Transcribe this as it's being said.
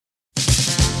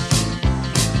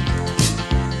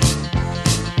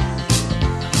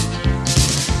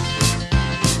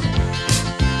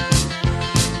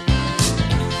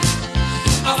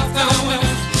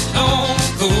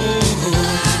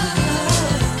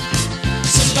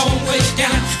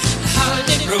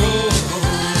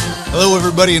Hello,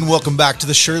 everybody, and welcome back to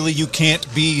the Surely You Can't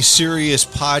Be Serious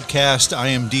podcast. I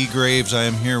am D. Graves. I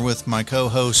am here with my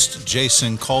co-host,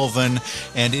 Jason Colvin,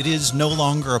 and it is no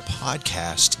longer a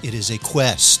podcast. It is a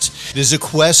quest. It is a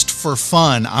quest for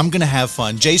fun. I'm going to have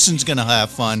fun. Jason's going to have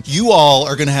fun. You all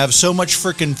are going to have so much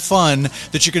freaking fun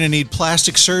that you're going to need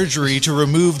plastic surgery to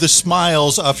remove the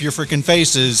smiles off your freaking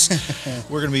faces.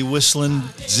 We're going to be whistling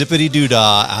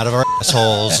zippity-doo-dah out of our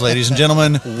assholes. Ladies and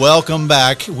gentlemen, welcome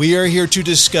back. We are here to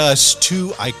discuss two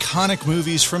iconic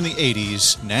movies from the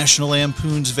 80s, National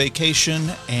Lampoon's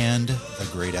Vacation and The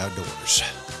Great Outdoors.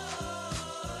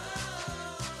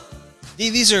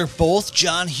 These are both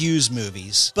John Hughes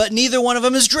movies, but neither one of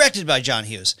them is directed by John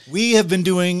Hughes. We have been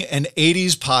doing an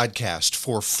 80s podcast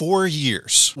for 4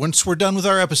 years. Once we're done with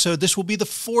our episode, this will be the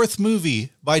fourth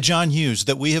movie by John Hughes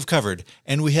that we have covered,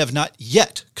 and we have not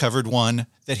yet covered one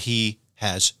that he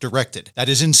has directed. That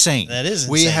is insane. That is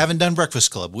insane. We haven't done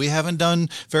Breakfast Club. We haven't done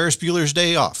Ferris Bueller's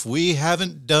Day Off. We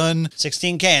haven't done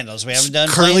 16 Candles. We haven't done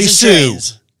Curly Planes Sue. and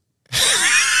Trains.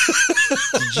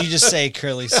 Did you just say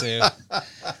Curly Sue?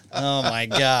 Oh my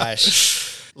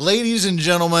gosh. Ladies and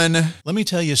gentlemen, let me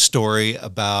tell you a story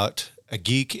about a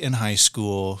geek in high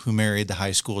school who married the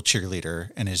high school cheerleader,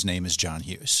 and his name is John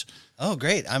Hughes. Oh,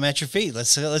 great. I'm at your feet.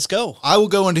 Let's go. I will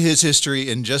go into his history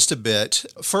in just a bit.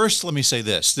 First, let me say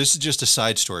this. This is just a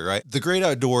side story, right? The Great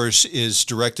Outdoors is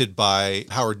directed by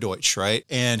Howard Deutsch, right?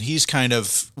 And he's kind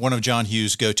of one of John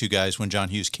Hughes' go-to guys when John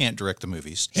Hughes can't direct the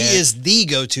movies. He is the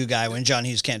go-to guy when John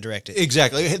Hughes can't direct it.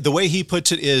 Exactly. The way he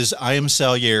puts it is, I am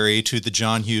Salieri to the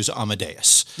John Hughes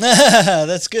Amadeus.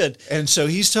 That's good. And so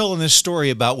he's telling this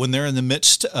story about when they're in the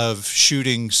midst of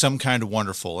shooting Some Kind of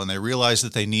Wonderful, and they realize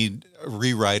that they need a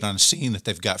rewrite on a scene that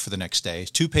they've got for the next day,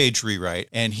 2-page rewrite,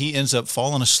 and he ends up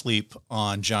falling asleep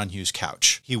on John Hughes'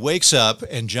 couch. He wakes up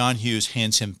and John Hughes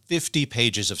hands him 50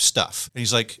 pages of stuff. And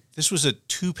he's like, this was a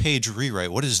 2-page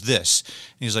rewrite. What is this?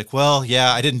 And he's like, well,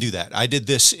 yeah, I didn't do that. I did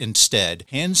this instead.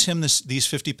 Hands him these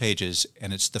 50 pages,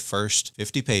 and it's the first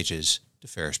 50 pages to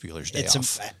Ferris Bueller's Day Off.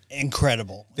 It's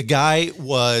incredible. The guy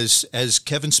was, as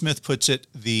Kevin Smith puts it,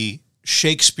 the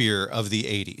Shakespeare of the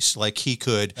 80s. Like, he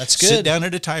could sit down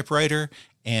at a typewriter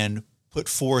and put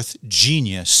forth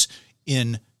genius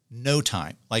in no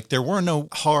time. Like, there were no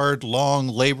hard, long,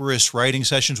 laborious writing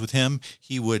sessions with him.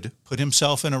 He would put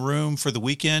himself in a room for the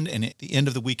weekend, and at the end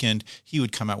of the weekend, he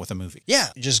would come out with a movie. Yeah,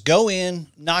 just go in,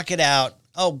 knock it out.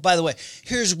 Oh, by the way,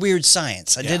 here's weird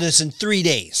science. I did this in 3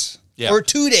 days. Yeah. Or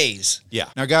 2 days. Yeah.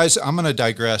 Now, guys, I'm going to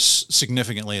digress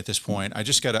significantly at this point. I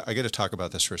got to talk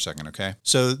about this for a second, okay?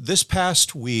 So this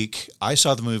past week, I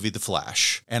saw the movie The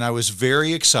Flash, and I was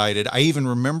very excited. I even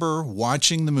remember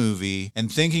watching the movie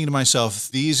and thinking to myself,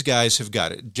 these guys have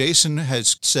got it. Jason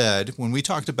has said, when we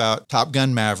talked about Top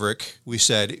Gun Maverick, we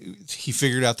said he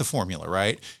figured out the formula,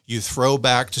 right? You throw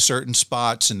back to certain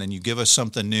spots, and then you give us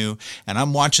something new. And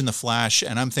I'm watching The Flash,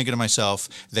 and I'm thinking to myself,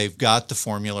 they've got the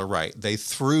formula right. They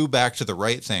threw back to the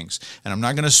right things. And I'm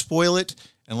not going to spoil it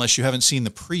unless you haven't seen the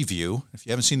preview. If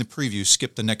you haven't seen the preview,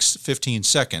 skip the next 15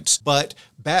 seconds. But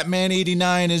Batman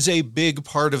 89 is a big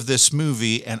part of this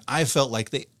movie, and I felt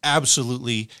like they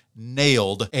absolutely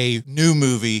nailed a new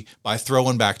movie by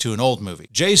throwing back to an old movie.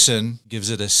 Jason gives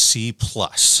it a C+.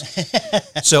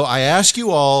 So I ask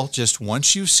you all, just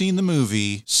once you've seen the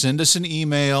movie, send us an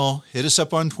email, hit us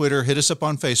up on Twitter, hit us up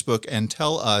on Facebook, and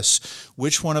tell us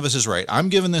which one of us is right. I'm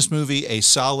giving this movie a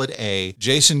solid A.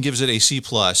 Jason gives it a C+.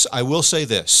 I will say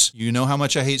this. You know how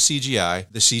much I hate CGI.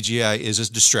 The CGI is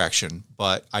a distraction,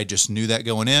 but I just knew that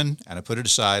going in, and I put it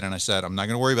aside, and I said, I'm not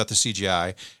going to worry about the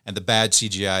CGI and the bad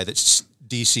CGI that's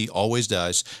DC always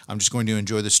does. I'm just going to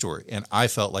enjoy the story. And I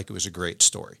felt like it was a great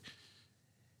story.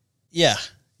 Yeah,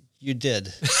 you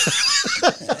did.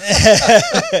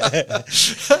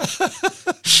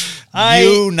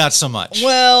 You, not so much.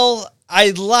 Well,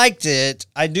 I liked it.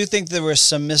 I do think there was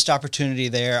some missed opportunity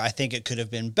there. I think it could have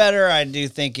been better. I do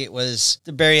think it was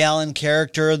the Barry Allen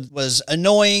character was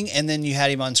annoying, and then you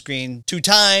had him on screen 2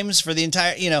 times for the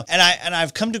entire, and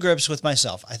I've come to grips with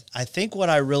myself. I think what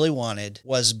I really wanted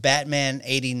was Batman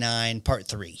 89 Part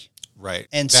 3. Right.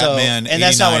 And Batman, so, and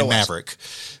that's not what it was. Maverick.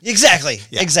 Exactly.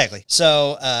 Yeah. Exactly.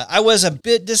 So I was a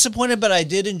bit disappointed, but I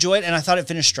did enjoy it, and I thought it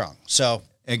finished strong. So.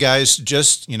 And guys,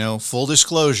 just, full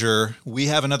disclosure, we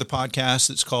have another podcast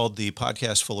that's called The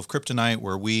Podcast Full of Kryptonite,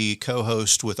 where we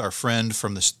co-host with our friend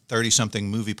from the 30-something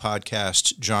movie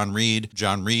podcast, John Reed.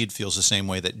 John Reed feels the same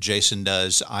way that Jason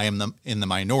does. I am in the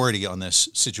minority on this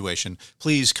situation.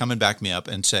 Please come and back me up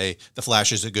and say The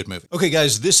Flash is a good movie. Okay,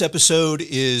 guys, this episode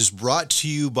is brought to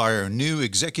you by our new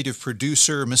executive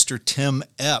producer, Mr. Tim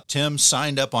Epp. Tim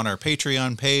signed up on our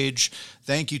Patreon page.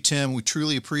 Thank you, Tim. We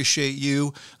truly appreciate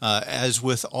you. As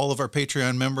with all of our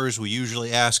Patreon members, we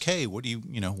usually ask, hey, what do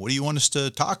you want us to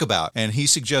talk about? And he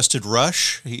suggested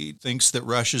Rush. He thinks that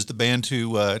Rush is the band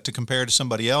to compare to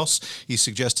somebody else. He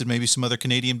suggested maybe some other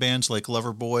Canadian bands like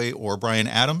Loverboy or Bryan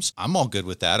Adams. I'm all good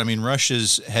with that. I mean, Rush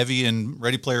is heavy in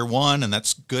Ready Player One, and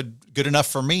that's good enough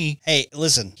for me. Hey,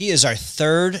 listen, he is our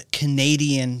third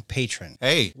Canadian patron.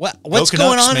 Hey, what's go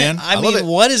going Canucks, on? man. I mean,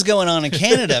 what is going on in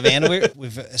Canada, man?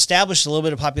 We've established a little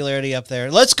bit of popularity up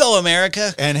there. Let's go,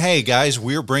 America. And hey, guys,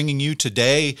 we're bringing you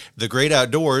today The Great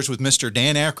Outdoors with Mr.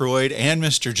 Dan Aykroyd and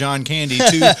Mr. John Candy,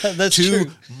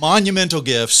 two monumental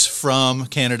gifts from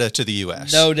Canada to the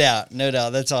U.S. No doubt.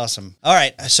 That's awesome. All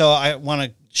right, so I want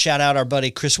to shout out our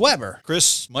buddy Chris Weber.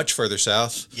 Chris, much further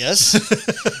south. Yes.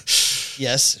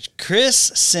 Yes. Chris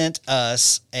sent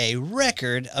us a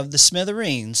record of the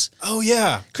Smithereens. Oh,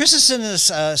 yeah. Chris has sent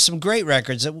us some great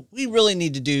records that we really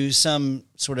need to do some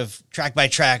sort of track by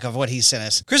track of what he sent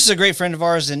us. Chris is a great friend of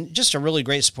ours and just a really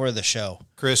great supporter of the show.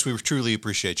 Chris, we truly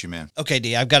appreciate you, man. Okay,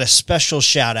 D, I've got a special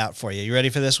shout out for you. You ready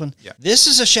for this one? Yeah. This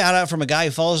is a shout out from a guy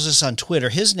who follows us on Twitter.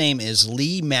 His name is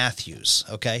Lee Matthews.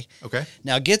 Okay. Okay.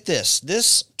 Now get this.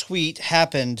 This tweet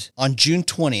happened on June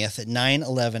 20th at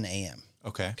 9:11 a.m.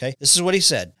 Okay. This is what he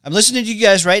said. I'm listening to you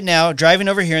guys right now, driving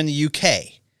over here in the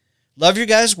UK. Love your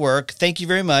guys' work. Thank you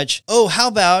very much. Oh, how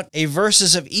about a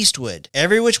Verses of Eastwood?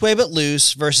 Every Which Way But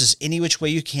Loose versus Any Which Way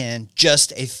You Can.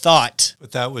 Just a thought.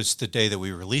 But that was the day that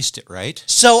we released it, right?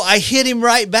 So I hit him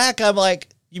right back. I'm like,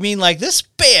 you mean like this?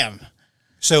 Bam.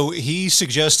 So he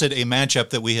suggested a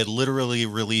matchup that we had literally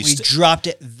released. We dropped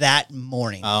it that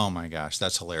morning. Oh my gosh,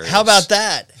 that's hilarious. How about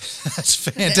that? That's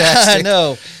fantastic. I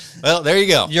know. Well, there you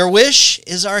go. Your wish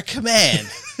is our command.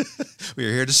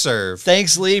 We're here to serve.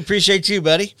 Thanks, Lee. Appreciate you,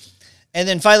 buddy. And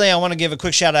then finally, I want to give a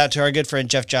quick shout out to our good friend,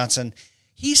 Jeff Johnson.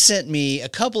 He sent me a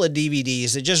couple of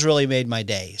DVDs that just really made my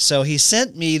day. So he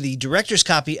sent me the director's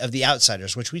copy of The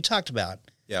Outsiders, which we talked about.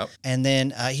 Yep. And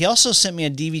then he also sent me a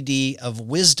DVD of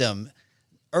Wisdom,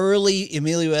 early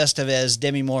Emilio Estevez,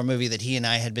 Demi Moore movie that he and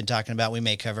I had been talking about. We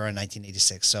may cover in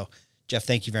 1986. So, Jeff,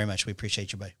 thank you very much. We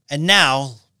appreciate you, buddy. And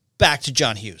now, back to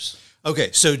John Hughes.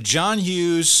 Okay, so John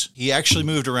Hughes, he actually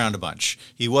moved around a bunch.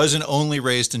 He wasn't only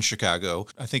raised in Chicago.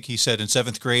 I think he said in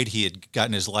 7th grade he had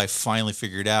gotten his life finally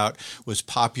figured out, was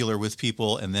popular with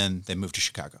people, and then they moved to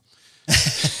Chicago.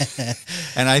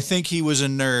 And I think he was a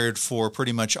nerd for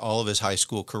pretty much all of his high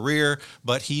school career,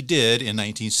 but he did, in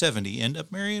 1970, end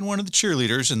up marrying one of the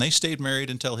cheerleaders, and they stayed married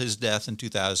until his death in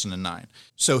 2009.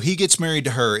 So he gets married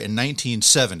to her in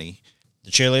 1970.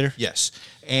 The cheerleader? Yes.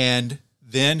 And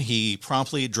then he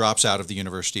promptly drops out of the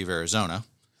University of Arizona.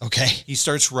 Okay. He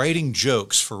starts writing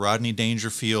jokes for Rodney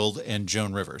Dangerfield and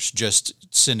Joan Rivers,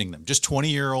 just sending them. Just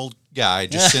 20-year-old guy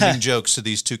just sending jokes to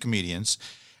these two comedians.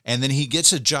 And then he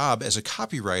gets a job as a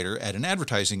copywriter at an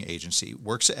advertising agency,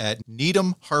 works at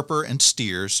Needham, Harper, and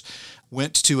Steers,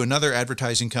 went to another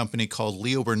advertising company called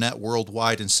Leo Burnett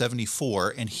Worldwide in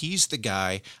 74, and he's the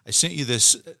guy, I sent you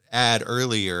this ad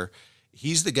earlier,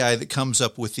 he's the guy that comes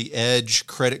up with the Edge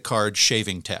credit card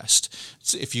shaving test.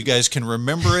 So if you guys can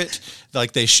remember it,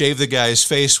 like they shave the guy's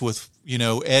face with,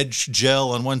 Edge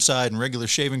gel on one side and regular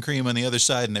shaving cream on the other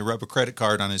side, and they rub a credit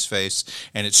card on his face,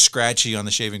 and it's scratchy on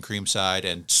the shaving cream side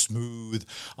and smooth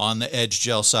on the Edge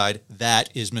gel side. That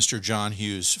is Mr. John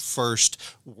Hughes' first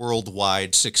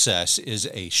worldwide success, is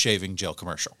a shaving gel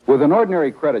commercial. With an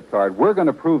ordinary credit card, we're going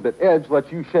to prove that Edge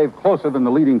lets you shave closer than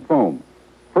the leading foam.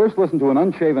 First, listen to an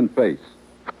unshaven face.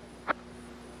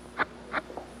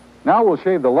 Now we'll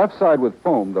shave the left side with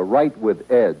foam, the right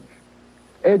with Edge.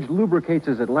 Edge lubricates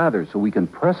as it lathers so we can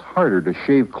press harder to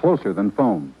shave closer than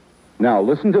foam. Now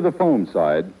listen to the foam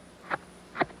side.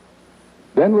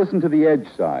 Then listen to the Edge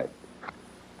side.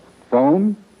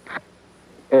 Foam,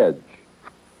 Edge.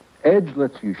 Edge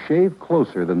lets you shave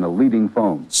closer than the leading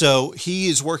foam. So he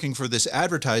is working for this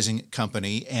advertising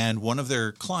company, and one of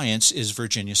their clients is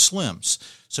Virginia Slims.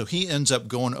 So he ends up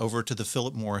going over to the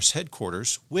Philip Morris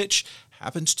headquarters, which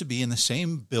happens to be in the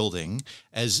same building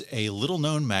as a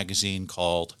little-known magazine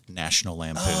called National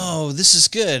Lampoon. Oh, this is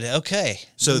good. Okay.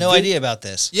 So no idea about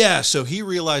this. Yeah, so he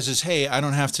realizes, hey, I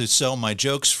don't have to sell my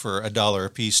jokes for $1 a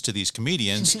piece to these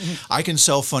comedians. I can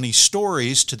sell funny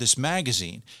stories to this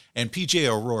magazine. And P.J.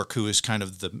 O'Rourke, who is kind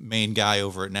of the main guy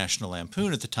over at National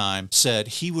Lampoon at the time, said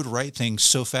he would write things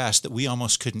so fast that we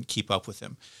almost couldn't keep up with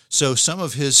him. So some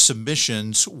of his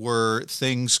submissions were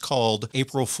things called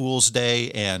April Fool's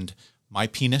Day and My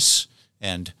Penis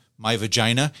and My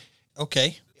Vagina.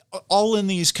 Okay. All in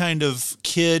these kind of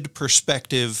kid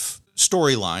perspective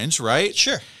storylines, right?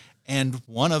 Sure. And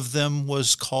one of them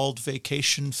was called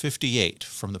Vacation 58,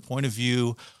 from the point of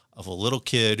view of a little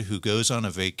kid who goes on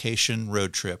a vacation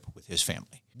road trip with his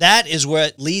family. That is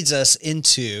what leads us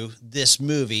into this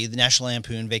movie, the National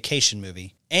Lampoon Vacation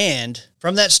movie. And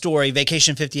from that story,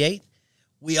 Vacation 58,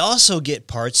 we also get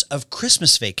parts of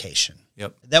Christmas Vacation.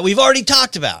 Yep. That we've already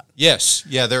talked about. Yes.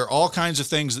 Yeah, there are all kinds of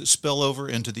things that spill over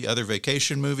into the other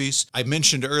vacation movies. I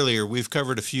mentioned earlier, we've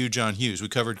covered a few John Hughes. We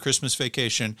covered Christmas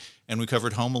Vacation and we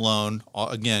covered Home Alone.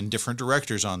 Again, different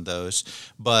directors on those.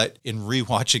 But in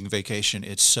rewatching Vacation,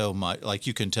 it's so much, like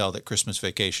you can tell that Christmas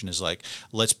Vacation is like,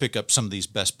 let's pick up some of these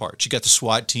best parts. You got the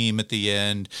SWAT team at the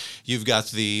end. You've got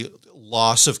the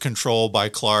loss of control by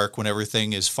Clark when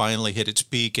everything is finally hit its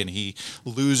peak and he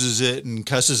loses it and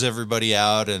cusses everybody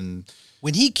out. And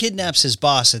when he kidnaps his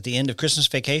boss at the end of Christmas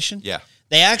Vacation, yeah,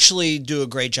 they actually do a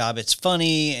great job. It's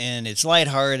funny and it's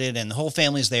lighthearted and the whole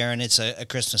family's there and it's a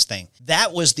Christmas thing.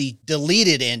 That was the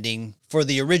deleted ending for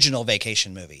the original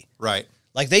Vacation movie. Right.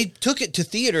 Like they took it to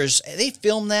theaters. They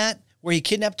filmed that where he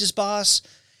kidnapped his boss,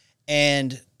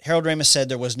 and Harold Ramis said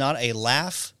there was not a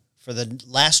laugh for the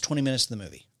last 20 minutes of the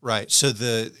movie. Right. So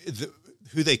the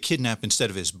who they kidnap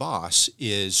instead of his boss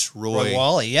is Roy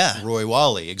Wally, yeah. Roy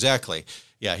Wally, exactly.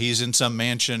 Yeah, he's in some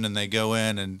mansion and they go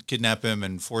in and kidnap him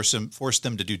and force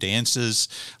them to do dances,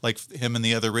 like him and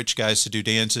the other rich guys to do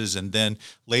dances. And then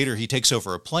later he takes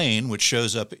over a plane, which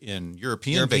shows up in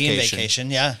European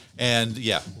Vacation. Yeah. And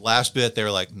yeah, last bit,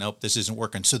 they're like, nope, this isn't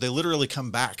working. So they literally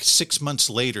come back 6 months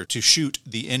later to shoot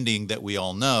the ending that we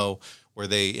all know, where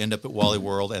they end up at Wally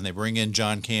World and they bring in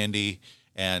John Candy.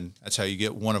 And that's how you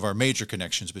get one of our major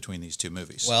connections between these two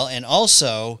movies. Well, and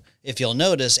also, if you'll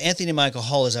notice, Anthony Michael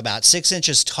Hall is about 6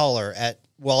 inches taller at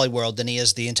Wally World than he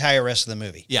is the entire rest of the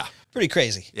movie. Yeah. Pretty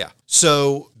crazy. Yeah.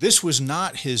 So this was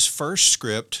not his first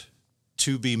script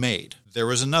to be made. There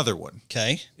was another one.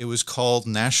 Okay. It was called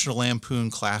National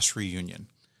Lampoon Class Reunion.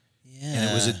 Yeah. And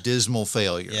it was a dismal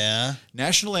failure. Yeah.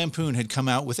 National Lampoon had come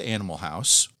out with Animal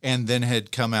House and then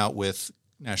had come out with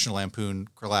National Lampoon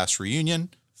Class Reunion,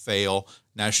 fail.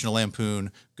 National Lampoon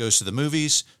Goes to the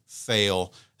Movies,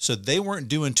 fail. So they weren't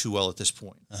doing too well at this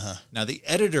point. Now, the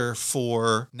editor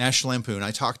for National Lampoon,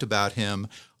 I talked about him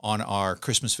on our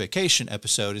Christmas Vacation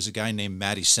episode, is a guy named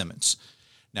Matty Simmons.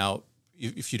 Now,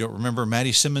 if you don't remember,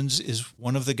 Matty Simmons is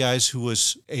one of the guys who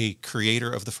was a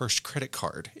creator of the first credit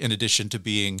card, in addition to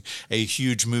being a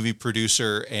huge movie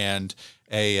producer and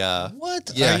a...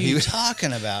 What are you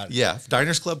talking about? Yeah,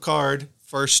 Diners Club card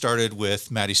first started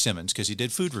with Matty Simmons because he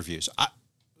did food reviews.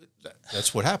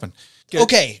 That's what happened.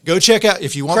 Go check out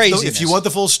if you want. If you want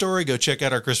the full story, go check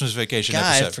out our Christmas Vacation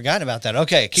episode. I forgot about that.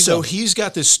 Okay, keep so going. He's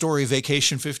got this story,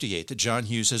 Vacation 58, that John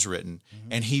Hughes has written,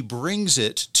 and he brings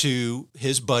it to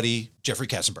his buddy Jeffrey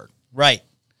Katzenberg. Right.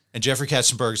 And Jeffrey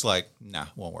Katzenberg's like, nah,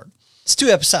 won't work. It's too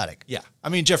episodic. Yeah, I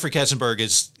mean Jeffrey Katzenberg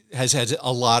has had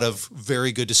a lot of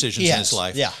very good decisions in his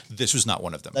life. Yeah, this was not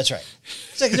one of them. That's right.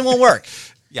 It's like it won't work.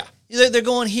 Yeah. They're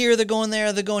going here, they're going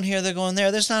there, they're going here, they're going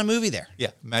there. There's not a movie there.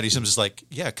 Yeah. Matty Simmons is like,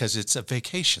 yeah, because it's a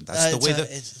vacation. That's the way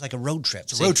it's like a road trip.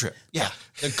 It's a road trip. Yeah.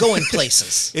 They're going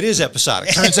places. It is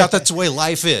episodic. Turns out that's the way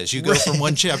life is. You go from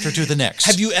one chapter to the next.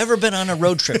 Have you ever been on a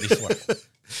road trip before?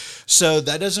 So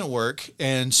that doesn't work.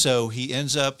 And so he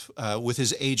ends up with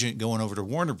his agent going over to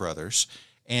Warner Brothers.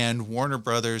 And Warner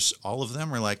Brothers, all of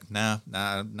them are like, nah,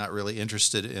 not really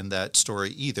interested in that story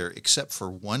either, except for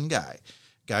one guy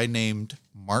named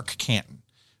Mark Canton.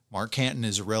 Mark Canton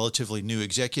is a relatively new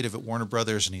executive at Warner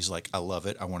Brothers, and he's like, I love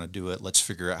it. I want to do it. Let's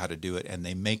figure out how to do it. And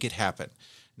they make it happen.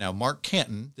 Now, Mark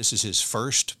Canton, this is his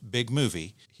first big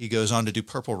movie. He goes on to do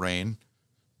Purple Rain,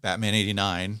 Batman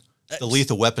 89, the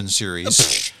Lethal Weapon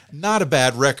series. Not a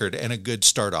bad record and a good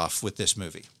start off with this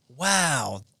movie.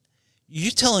 Wow.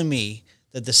 You're telling me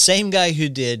that the same guy who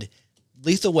did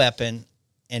Lethal Weapon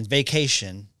and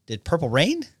Vacation did Purple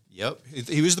Rain? Yep,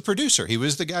 he was the producer. He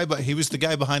was the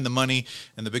guy behind the money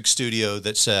and the big studio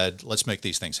that said, "Let's make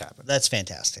these things happen." That's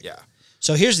fantastic. Yeah.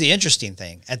 So here's the interesting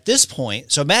thing. At this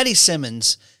point, so Matty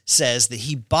Simmons says that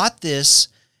he bought this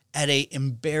at a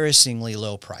embarrassingly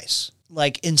low price,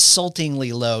 like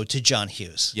insultingly low to John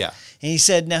Hughes. Yeah. And he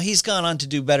said, now he's gone on to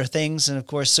do better things, and of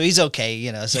course, so he's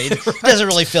okay, so he doesn't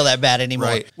really feel that bad anymore.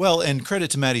 Right. Well, and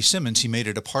credit to Matty Simmons, he made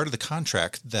it a part of the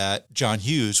contract that John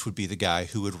Hughes would be the guy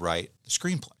who would write the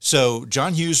screenplay. So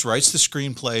John Hughes writes the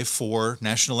screenplay for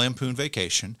National Lampoon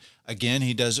Vacation. Again,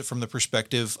 he does it from the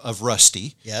perspective of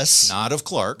Rusty. Yes. Not of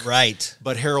Clark. Right.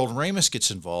 But Harold Ramis gets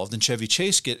involved and Chevy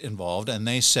Chase get involved, and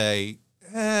they say,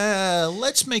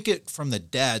 let's make it from the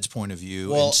dad's point of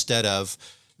view instead of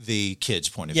the kid's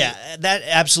point of view. Yeah, that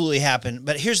absolutely happened.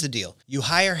 But here's the deal. You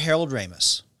hire Harold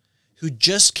Ramis, who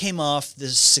just came off the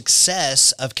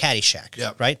success of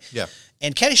Caddyshack, right? Yeah.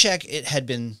 And Caddyshack, it had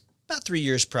been about 3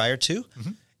 years prior to.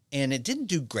 Mm-hmm. and it didn't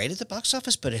do great at the box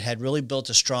office, but it had really built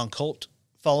a strong cult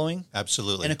following.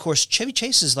 Absolutely. And of course, Chevy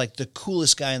Chase is like the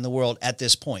coolest guy in the world at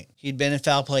this point. He'd been in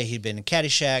Foul Play, he'd been in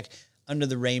Caddyshack, Under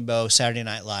the Rainbow, Saturday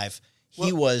Night Live.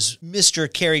 He was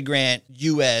Mr. Cary Grant,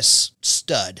 U.S.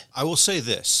 stud. I will say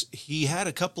this. He had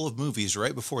a couple of movies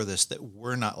right before this that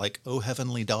were not like Oh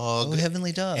Heavenly Dog. Oh,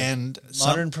 Heavenly Dog. And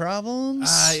Modern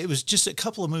Problems. It was just a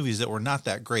couple of movies that were not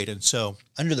that great. And so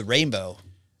Under the Rainbow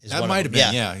is that one might of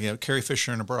have them. been, yeah. Carrie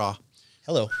Fisher in a bra.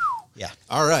 Hello. Yeah.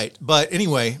 All right. But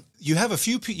anyway, you have a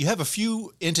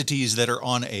few entities that are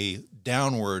on a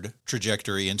downward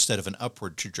trajectory instead of an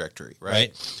upward trajectory,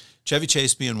 right? Chevy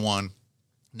Chase being one,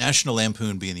 National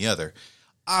Lampoon being the other.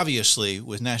 Obviously,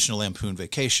 with National Lampoon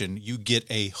Vacation, you get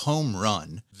a home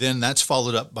run. Then that's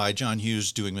followed up by John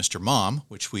Hughes doing Mr. Mom,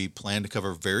 which we plan to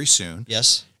cover very soon.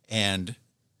 Yes. And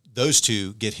those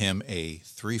two get him a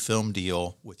 3-film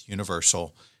deal with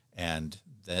Universal, and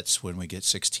that's when we get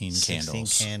 16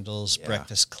 Candles. 16 Candles,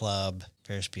 Breakfast Club,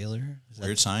 Ferris Bueller.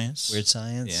 Weird Science. Weird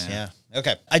Science, Yeah.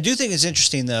 Okay. I do think it's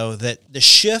interesting, though, that the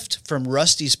shift from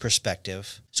Rusty's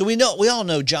perspective. So we all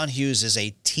know John Hughes is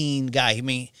a teen guy. I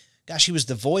mean, gosh, he was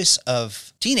the voice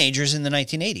of teenagers in the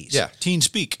 1980s. Yeah, Teen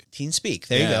Speak. Teen Speak.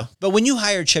 There you go. But when you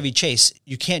hired Chevy Chase,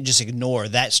 you can't just ignore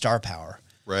that star power.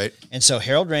 Right. And so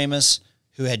Harold Ramis,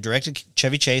 who had directed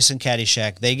Chevy Chase and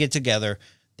Caddyshack, they get together,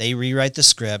 they rewrite the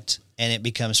script, and it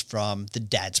becomes from the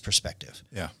dad's perspective.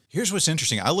 Yeah. Here's what's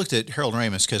interesting. I looked at Harold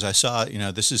Ramis because I saw,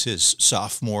 this is his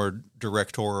sophomore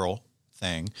directorial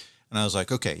thing. And I was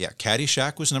like, okay, yeah,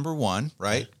 Caddyshack was number 1,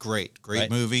 right? Great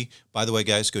movie. By the way,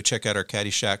 guys, go check out our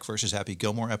Caddyshack versus Happy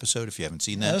Gilmore episode if you haven't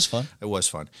seen that. That was fun. It was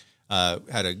fun.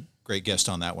 Had a great guest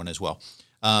on that one as well.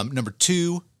 Number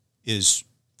 2 is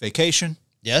Vacation.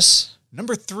 Yes.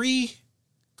 Number 3,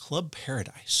 Club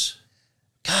Paradise.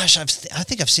 Gosh, I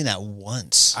think I've seen that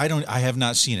once. I have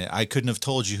not seen it. I couldn't have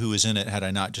told you who was in it had I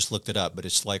not just looked it up, but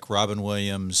it's like Robin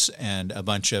Williams and a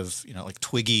bunch of, like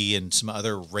Twiggy and some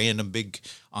other random big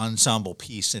ensemble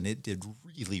piece, and it did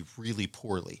really, really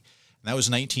poorly. And that was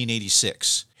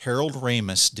 1986. Harold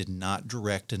Ramis did not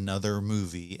direct another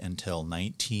movie until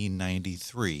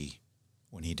 1993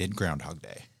 when he did Groundhog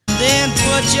Day. Then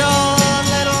put your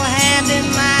little hand in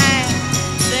mine.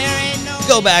 There ain't no...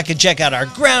 Go back and check out our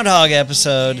Groundhog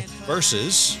episode.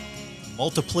 Versus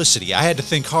Multiplicity. I had to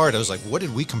think hard. I was like, what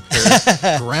did we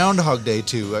compare Groundhog Day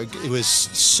to? It was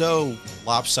so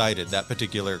lopsided, that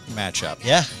particular matchup.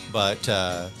 Yeah. But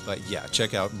yeah,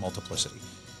 check out Multiplicity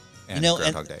and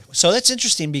Groundhog Day. So that's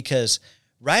interesting because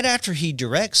right after he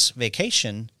directs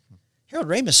Vacation, Harold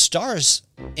Ramis stars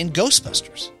in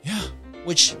Ghostbusters. Yeah.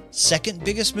 Which, second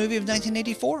biggest movie of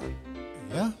 1984?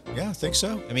 Yeah, I think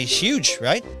so. I mean, huge,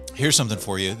 right? Here's something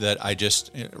for you that I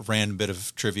just ran a bit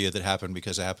of trivia that happened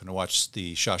because I happened to watch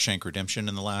the Shawshank Redemption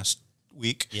in the last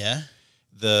week. Yeah.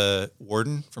 The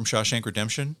warden from Shawshank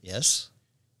Redemption. Yes.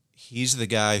 He's the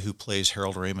guy who plays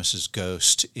Harold Ramis's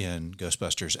ghost in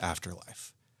Ghostbusters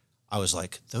Afterlife. I was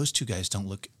like, those two guys don't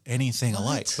look anything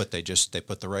alike, but they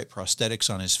put the right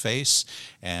prosthetics on his face,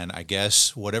 and I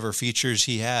guess whatever features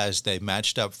he has, they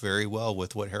matched up very well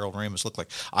with what Harold Ramis looked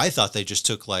like. I thought they just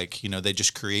took they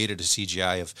just created a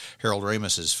CGI of Harold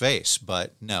Ramis's face,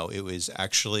 but no, it was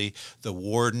actually the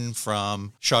warden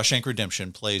from Shawshank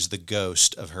Redemption plays the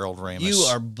ghost of Harold Ramis. You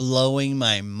are blowing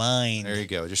my mind. There you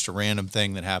go. Just a random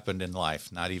thing that happened in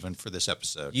life, not even for this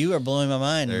episode. You are blowing my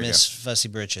mind, There you Miss Fussy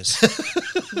Britches.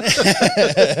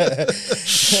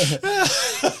 Is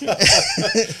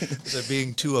it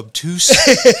being too obtuse?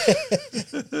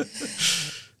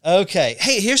 Okay.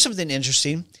 Hey, here's something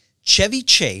interesting. Chevy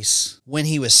Chase, when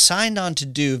he was signed on to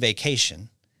do Vacation,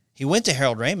 he went to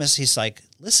Harold Ramis. He's like,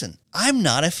 listen, I'm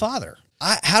not a father.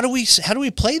 How do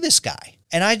we play this guy?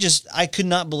 And I could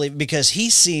not believe it because he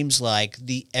seems like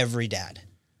the every dad.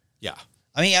 Yeah.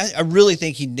 I mean, I really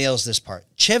think he nails this part.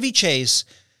 Chevy Chase,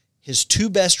 his two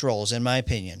best roles, in my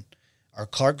opinion, are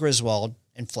Clark Griswold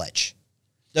and Fletch.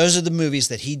 Those are the movies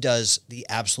that he does the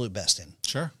absolute best in.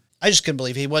 Sure. I just couldn't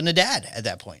believe he wasn't a dad at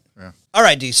that point. Yeah. All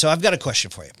right, D, so I've got a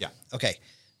question for you. Yeah. Okay.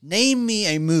 Name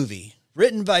me a movie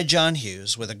written by John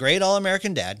Hughes with a great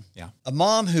all-American dad. Yeah. A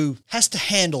mom who has to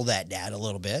handle that dad a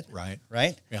little bit. Right.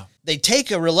 Right? Yeah. They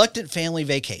take a reluctant family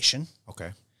vacation.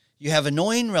 Okay. You have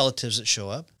annoying relatives that show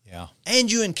up. Yeah. And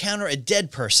you encounter a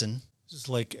dead person. This is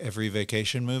like every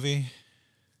vacation movie.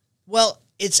 Well,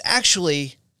 it's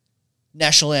actually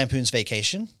National Lampoon's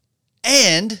Vacation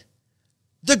and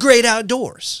The Great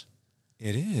Outdoors.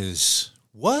 It is.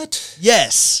 What?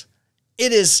 Yes,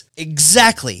 it is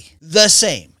exactly the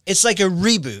same. It's like a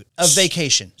reboot of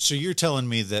Vacation. So you're telling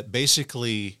me that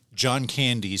basically John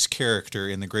Candy's character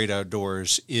in The Great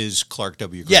Outdoors is Clark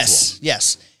W. Griswold?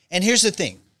 Yes. And here's the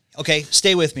thing. Okay,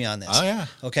 stay with me on this. Oh, yeah.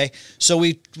 Okay, so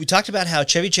we talked about how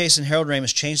Chevy Chase and Harold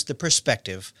Ramis changed the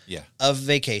perspective of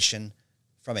Vacation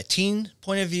from a teen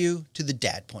point of view to the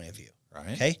dad point of view.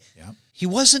 Right. Okay? Yeah. He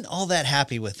wasn't all that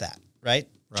happy with that, right?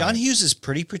 John Hughes is a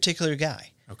pretty particular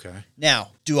guy. Okay.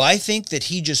 Now, do I think that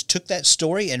he just took that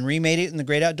story and remade it in The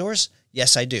Great Outdoors?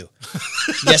 Yes, I do.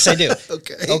 Yes, I do.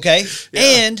 Okay? Yeah.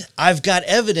 And I've got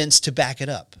evidence to back it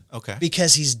up. Okay.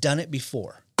 Because he's done it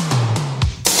before.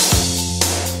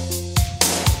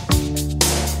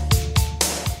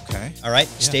 Okay. All right?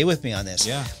 Stay with me on this.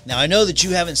 Yeah. Now, I know that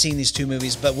you haven't seen these two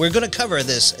movies, but we're going to cover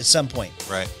this at some point.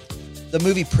 Right. The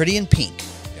movie Pretty in Pink.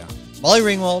 Yeah. Molly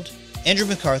Ringwald, Andrew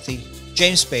McCarthy,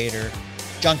 James Spader,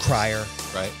 John Cryer.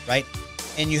 Right. Right?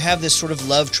 And you have this sort of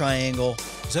love triangle.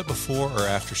 Is that before or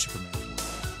after Superman?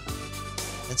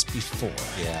 That's before.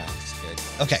 Yeah. It's good.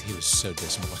 Okay. He was so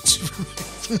dismal in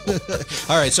Superman.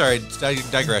 All right. Sorry.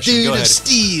 Digression. Dude Go of ahead.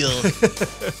 Steel.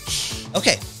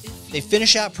 Okay. They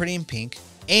finish out Pretty in Pink.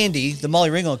 Andy, the Molly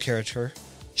Ringwald character,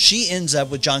 she ends up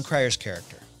with John Cryer's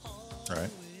character. Right.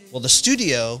 Well, the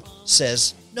studio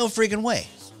says, no freaking way.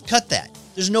 Cut that.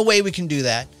 There's no way we can do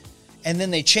that. And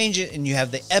then they change it, and you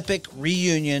have the epic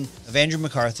reunion of Andrew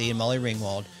McCarthy and Molly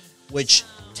Ringwald, which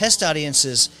test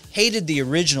audiences hated the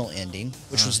original ending,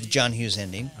 which was the John Hughes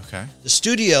ending. Okay. The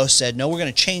studio said, no, we're going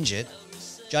to change it.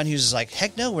 John Hughes is like,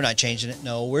 heck no, we're not changing it.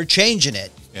 No, we're changing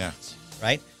it. Yeah.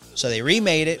 Right? So they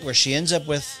remade it where she ends up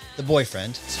with the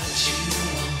boyfriend. Touch you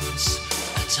once,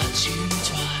 I touch you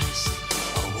twice,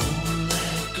 I won't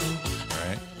let go.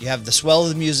 Right. You have the swell of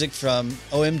the music from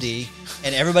OMD,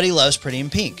 and everybody loves Pretty in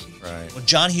Pink. Right. Well,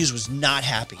 John Hughes was not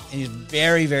happy, and he was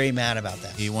very, very mad about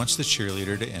that. He wants the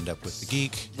cheerleader to end up with the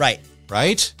geek. Right.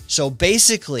 Right? So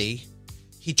basically,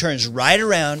 he turns right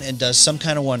around and does Some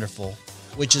Kind of Wonderful,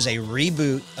 which is a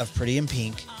reboot of Pretty in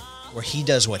Pink, where he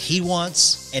does what he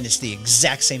wants, and it's the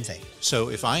exact same thing. So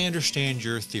if I understand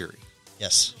your theory,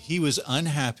 Yes. he was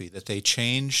unhappy that they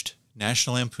changed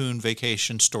National Lampoon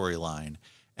Vacation storyline.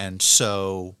 And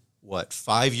so,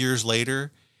 5 years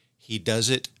later, he does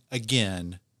it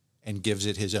again and gives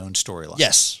it his own storyline.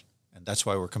 Yes. And that's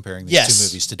why we're comparing these Yes. two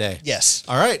movies today. Yes.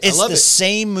 All right. It's I love the it.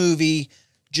 same movie,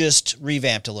 just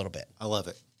revamped a little bit. I love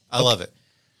it. I love it.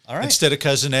 All right. Instead of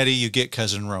Cousin Eddie, you get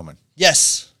Cousin Roman.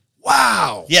 Yes.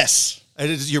 Wow. Yes.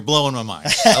 You're blowing my mind.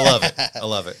 I love it. I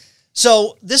love it.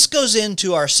 So this goes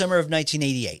into our summer of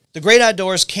 1988. The Great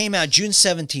Outdoors came out June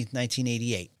 17th,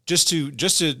 1988. Just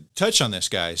to touch on this,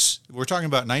 guys, we're talking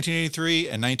about 1983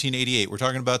 and 1988. We're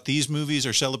talking about these movies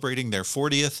are celebrating their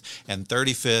 40th and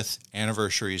 35th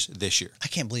anniversaries this year. I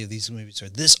can't believe these movies are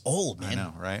this old, man. I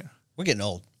know, right? We're getting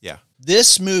old. Yeah.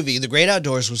 This movie, The Great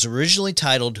Outdoors, was originally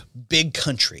titled Big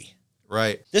Country.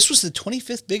 Right. This was the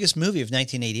 25th biggest movie of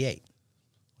 1988.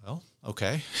 Well,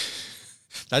 okay.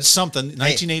 That's something.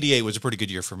 1988 was a pretty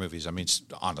good year for movies. I mean,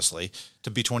 honestly,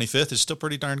 to be 25th is still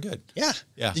pretty darn good. Yeah.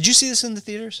 Yeah. Did you see this in the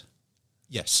theaters?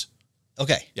 Yes.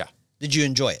 Okay. Yeah. Did you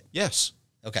enjoy it? Yes.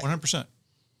 Okay. 100%.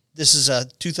 This is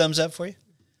 2 thumbs up for you?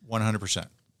 100%.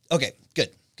 Okay. Good.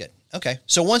 Good. Okay.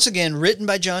 So once again, written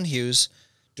by John Hughes,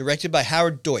 directed by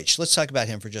Howard Deutsch. Let's talk about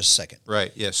him for just a second.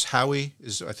 Right. Yes. Howie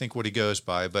is, I think, what he goes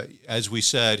by. But as we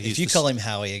said, he's If you call him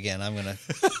Howie again, I'm going to...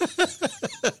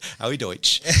 Howie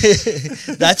Deutsch.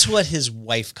 That's what his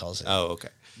wife calls him. Oh, okay.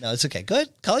 No, it's okay. Go ahead.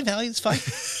 Call him Howie. It's fine.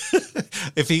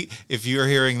 If you're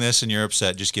hearing this and you're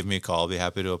upset, just give me a call. I'll be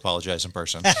happy to apologize in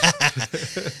person.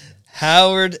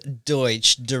 Howard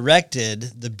Deutsch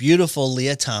directed the beautiful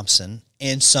Leah Thompson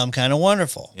in Some Kind of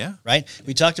Wonderful. Yeah. Right?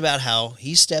 We talked about how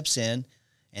he steps in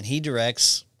and he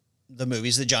directs the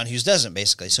movies that John Hughes doesn't,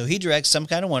 basically. So he directs Some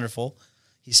Kind of Wonderful.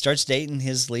 He starts dating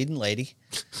his leading lady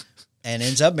and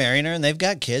ends up marrying her, and they've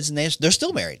got kids, and they're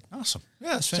still married. Awesome.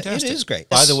 Yeah, it's So fantastic. it is great.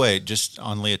 By the way, just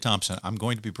on Leah Thompson, I'm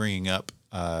going to be bringing up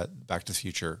Back to the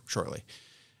Future shortly.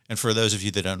 And for those of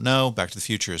you that don't know, Back to the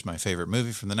Future is my favorite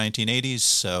movie from the 1980s,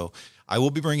 so I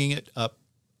will be bringing it up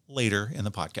later in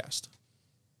the podcast.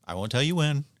 I won't tell you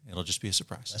when. It'll just be a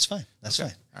surprise. That's fine. That's Okay.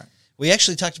 fine. All right. We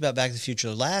actually talked about Back to the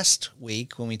Future last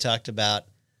week when we talked about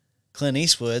Clint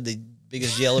Eastwood, the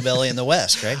biggest yellow belly in the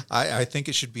West, right? I think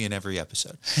it should be in every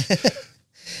episode.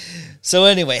 So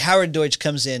anyway, Howard Deutsch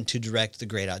comes in to direct The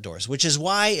Great Outdoors, which is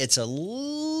why it's a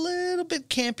little bit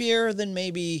campier than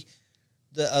maybe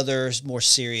the other more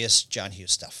serious John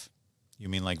Hughes stuff. You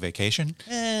mean like Vacation?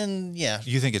 And yeah,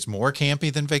 You think it's more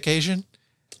campy than Vacation?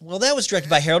 well, that was directed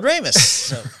by Harold Ramis.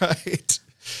 So Right.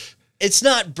 it's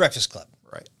not Breakfast Club.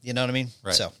 Right. You know what I mean?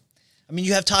 Right. So, I mean,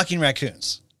 you have talking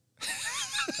raccoons.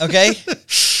 Okay?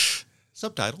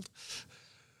 Subtitled.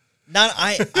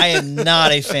 I am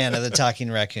not a fan of the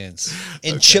talking raccoons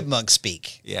in chipmunk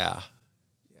speak. Yeah.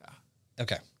 Yeah.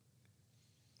 Okay.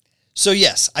 So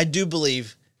yes, I do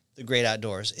believe The Great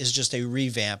Outdoors is just a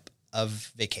revamp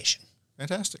of Vacation.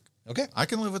 Fantastic. Okay. I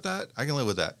can live with that. I can live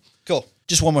with that. Cool.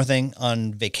 Just one more thing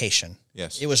on Vacation.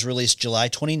 Yes. It was released July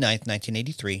 29th,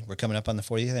 1983. We're coming up on the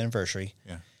 40th anniversary.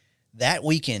 Yeah. That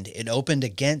weekend, it opened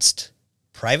against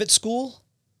Private School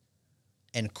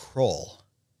and Kroll.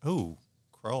 Oh,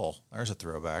 Kroll. There's a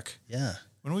throwback. Yeah.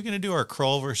 When are we going to do our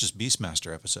Kroll versus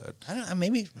Beastmaster episode? I don't know.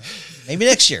 Maybe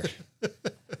next year.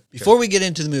 Before we get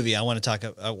into the movie, I want to talk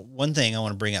one thing I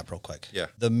want to bring up real quick. Yeah.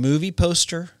 The movie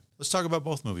poster. Let's talk about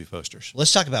both movie posters.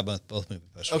 Let's talk about both movie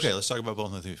posters. Okay, let's talk about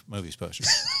both movies posters.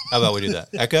 How about we do that?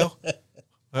 Echo?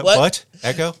 What?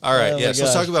 Echo? All right, Oh my yes.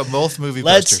 Let's gosh. talk about both movie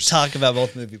Let's posters. talk about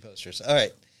both movie posters. All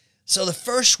right. So the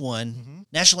first one,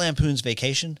 National Lampoon's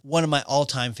Vacation, one of my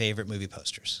all-time favorite movie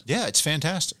posters. Yeah, it's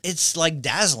fantastic. It's like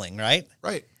dazzling, right?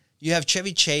 Right. You have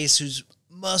Chevy Chase, who's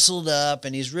muscled up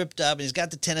and he's ripped up and he's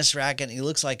got the tennis racket and he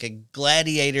looks like a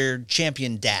gladiator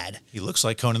champion dad. He looks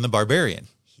like Conan the Barbarian,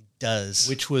 He does.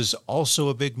 which was also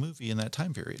a big movie in that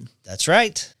time period. That's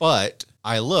right. But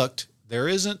I looked, there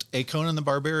isn't a Conan the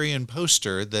Barbarian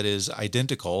poster that is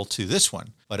identical to this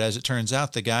one. But as it turns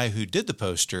out, the guy who did the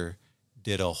poster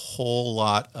did a whole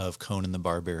lot of Conan the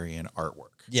Barbarian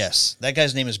artwork. Yes. That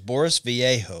guy's name is Boris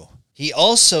Vallejo. He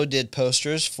also did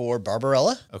posters for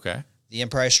Barbarella, Okay. The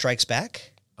Empire Strikes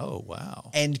Back, Oh,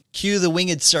 wow. and Q the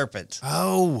Winged Serpent.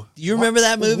 Oh. You remember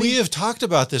that movie? We have talked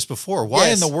about this before. Why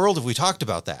Yes. in the world have we talked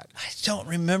about that? I don't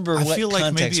remember I what feel like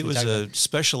context maybe it we was talked a about.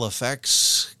 special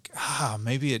effects.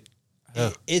 Maybe it.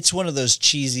 It's one of those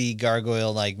cheesy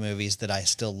gargoyle-like movies that I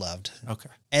still loved. Okay.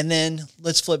 And then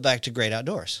let's flip back to Great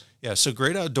Outdoors. Yeah. So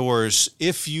Great Outdoors,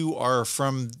 if you are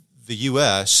from the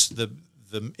U.S., the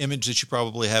image that you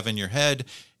probably have in your head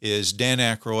is Dan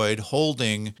Aykroyd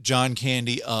holding John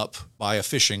Candy up by a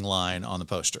fishing line on the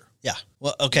poster. Yeah.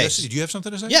 Well, okay. Yes, do you have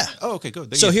something to say? Yeah. Oh, okay,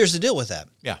 good. So here's the deal with that.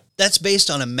 Yeah. That's based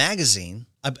on a magazine,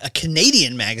 a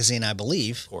Canadian magazine, I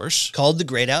believe, Of course. called The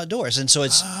Great Outdoors. And so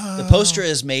the poster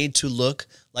is made to look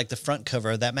like the front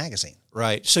cover of that magazine.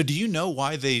 Right. So do you know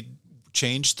why they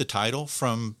changed the title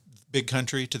from Big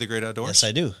Country to The Great Outdoors? Yes,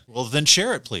 I do. Well, then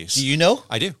share it, please. Do you know?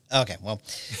 I do. Okay, well,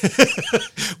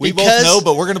 We Because- both know,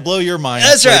 but we're going to blow your mind.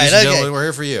 That's ladies right, and okay. gentlemen. We're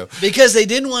here for you. because they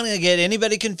didn't want to get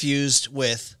anybody confused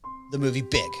with the movie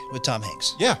Big with Tom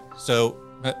Hanks. Yeah. So,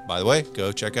 by the way,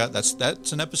 go check out. That's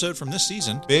an episode from this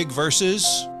season. Big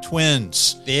versus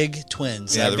Twins. Big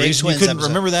Twins. Yeah, That the Big reason you Twins couldn't episode.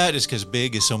 remember that is because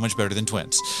Big is so much better than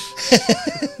Twins.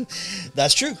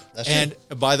 That's true. That's true. And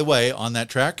by the way, on that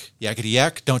track, yakety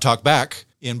yak, don't talk back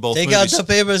in both Take out movies. the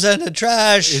papers and the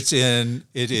trash. It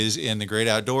is in The Great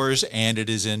Outdoors and it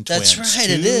is in That's Twins. right,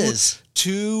 it is.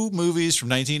 Two movies from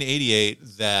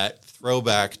 1988 that throw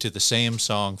back to the same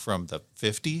song from the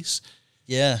 50s.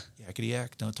 Yeah. Yakety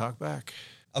yak, don't talk back.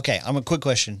 Okay, I'm a quick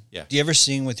question. Yeah. Do you ever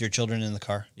sing with your children in the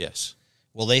car? Yes.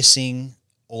 Will they sing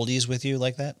oldies with you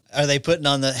like that? Are they putting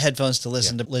on the headphones to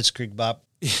listen to Blitzkrieg Bop?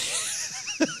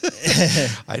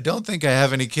 I don't think I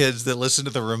have any kids that listen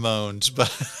to the Ramones, but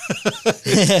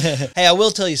Hey, I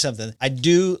will tell you something. I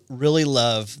do really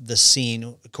love the scene.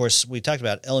 Of course, we talked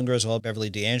about Ellen Griswold, Beverly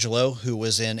D'Angelo, who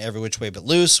was in Every Which Way But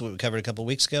Loose, we covered a couple of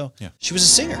weeks ago. Yeah. She was a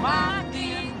singer.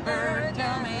 Mockingbird,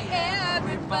 tell me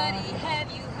everybody,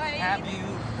 have you heard? Have you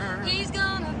heard? He's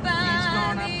gonna He's buy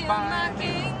gonna me a buy me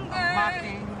mockingbird. a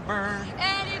mockingbird.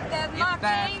 And if that If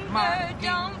that mockingbird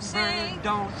don't sing, mockingbird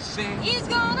don't sing, he's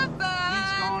gonna buy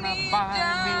he's gonna me a buy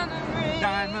diamond me ring. a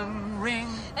diamond ring.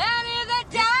 And if that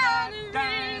If that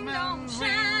diamond ring don't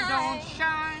don't shine,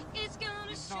 shine, it's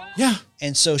gonna shine. yeah.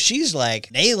 And so she's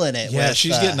like nailing it. Yeah, with,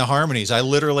 she's getting the harmonies. I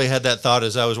literally had that thought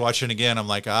as I was watching again. I'm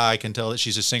like, I can tell that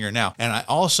she's a singer now. And I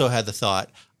also had the thought,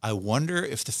 I wonder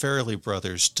if the Farrelly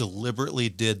brothers deliberately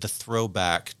did the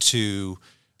throwback to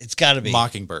It's got to be.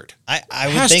 Mockingbird. I It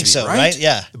would has to think be, so, right?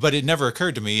 Yeah. But it never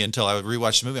occurred to me until I would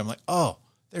rewatch the movie. I'm like, oh,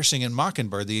 they're singing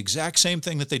Mockingbird, the exact same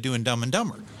thing that they do in Dumb and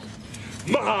Dumber.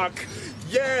 Mock,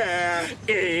 yeah,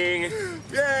 ing,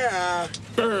 yeah,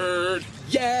 bird,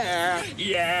 yeah,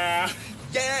 yeah,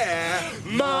 yeah,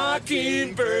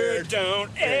 mockingbird, don't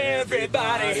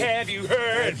everybody have you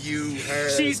heard? Have you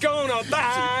heard? She's gonna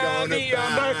buy me a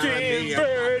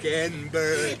mockingbird,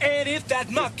 mockingbird. and if that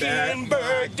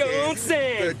mockingbird don't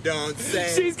sing, Don't sing.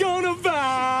 she's gonna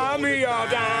buy me a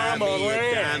diamond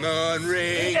ring, Diamond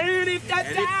ring. and if that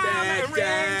And if that diamond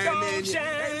ring don't diamond- shine.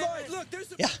 Hey, Lloyd, look,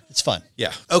 there's a Yeah, it's fun.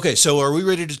 Yeah. Okay, so are we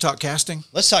ready to talk casting?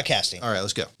 Let's talk casting. All right,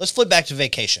 let's go. Let's flip back to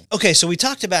Vacation. Okay, so we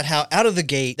talked about how out of the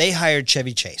gate they hired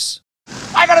Chevy Chase.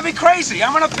 I gotta be crazy.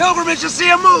 I'm on a pilgrimage to see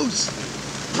a moose.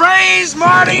 Praise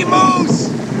Marty Moose.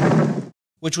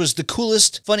 which was the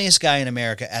coolest, funniest guy in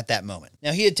America at that moment.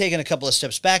 Now, he had taken a couple of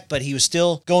steps back, but he was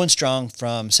still going strong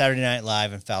from Saturday Night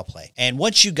Live and Foul Play. And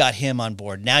once you got him on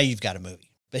board, now you've got a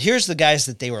movie. But here's the guys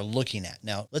that they were looking at.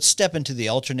 Now, let's step into the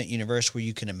alternate universe where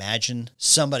you can imagine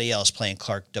somebody else playing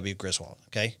Clark W. Griswold,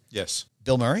 okay? Yes.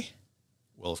 Bill Murray?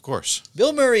 Well, of course.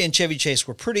 Bill Murray and Chevy Chase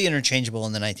were pretty interchangeable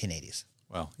in the 1980s.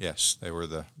 Well, yes, they were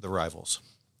the rivals.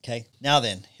 Okay, now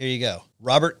then, here you go.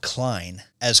 Robert Klein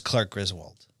as Clark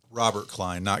Griswold. Robert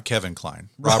Klein, not Kevin Klein.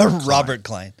 Robert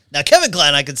Klein. Now, Kevin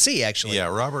Klein I could see, actually. Yeah,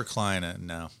 Robert Klein,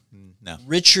 no.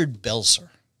 Richard Belzer.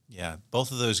 Yeah,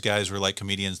 both of those guys were like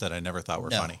comedians that I never thought were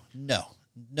funny.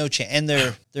 No chance. And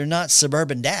they're not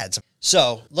suburban dads.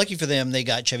 So, lucky for them, they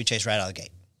got Chevy Chase right out of the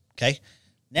gate. Okay?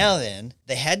 Now then,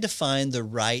 they had to find the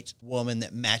right woman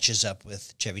that matches up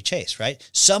with Chevy Chase, right?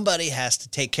 Somebody has to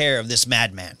take care of this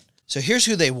madman. So here's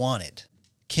who they wanted.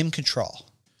 Kim Cattrall.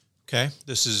 Okay,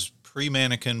 this is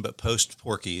pre-Mannequin but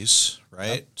post-Porky's, right?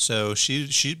 Yep. So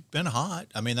she'd been hot.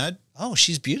 I mean, that... Oh,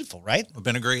 she's beautiful, right? Would have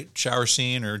been a great shower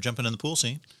scene or jumping in the pool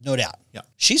scene. No doubt. Yeah.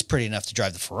 She's pretty enough to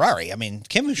drive the Ferrari. I mean,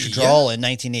 Kim Cattrall in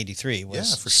 1983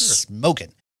 was for sure.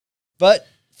 Smoking. But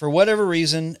for whatever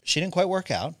reason, she didn't quite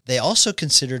work out. They also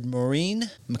considered Maureen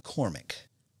McCormick.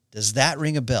 Does that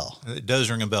ring a bell? It does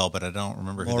ring a bell, but I don't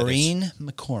remember who that is. Maureen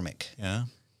McCormick. Yeah.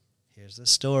 Here's the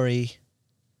story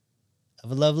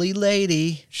of a lovely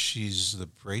lady. She's the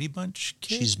Brady Bunch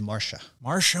kid? She's Marsha.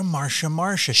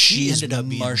 Marsha. She She's ended up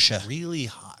being Marsha. really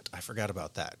hot. I forgot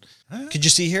about that. Huh? Could you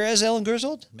see her as Ellen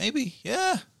Griswold? Maybe,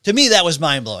 yeah. To me, that was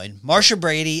mind-blowing. Marsha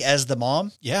Brady as the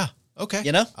mom. Yeah, okay.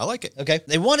 You know? I like it. Okay.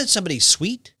 They wanted somebody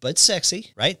sweet, but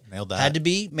sexy, right? Nailed that. Had to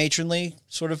be matronly,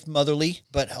 sort of motherly,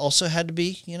 but also had to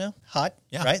be, hot,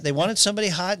 Yeah. right? They wanted somebody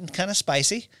hot and kind of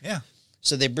spicy. Yeah.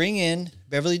 So they bring in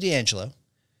Beverly D'Angelo.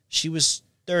 She was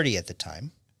 30 at the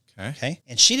time. Okay.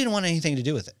 And she didn't want anything to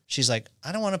do with it. She's like,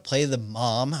 I don't want to play the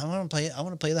mom. I want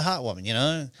to play the hot woman,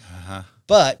 Uh-huh.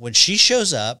 But when she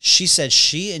shows up, she said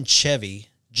she and Chevy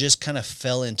just kind of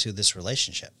fell into this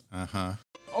relationship. Uh-huh.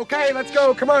 Okay, let's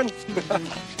go. Come on.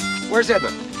 Where's Edna?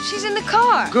 She's in the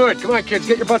car. Good. Come on, kids.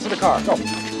 Get your butts in the car. Go.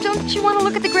 Don't you want to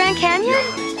look at the Grand Canyon?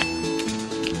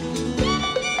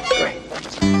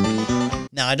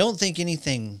 Great. Now, I don't think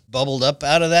anything bubbled up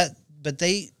out of that, but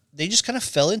they just kind of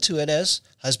fell into it as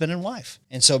husband and wife.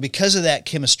 And so because of that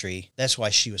chemistry, that's why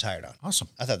she was hired on. Awesome.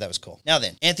 I thought that was cool. Now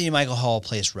then, Anthony Michael Hall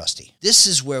plays Rusty. This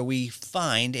is where we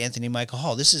find Anthony Michael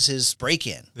Hall. This is his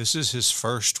break-in. This is his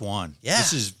first one. Yeah.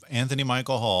 This is Anthony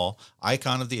Michael Hall,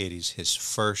 icon of the 80s, his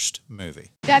first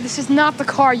movie. Dad, this is not the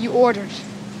car you ordered.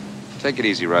 Take it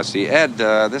easy, Rusty. Ed,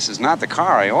 this is not the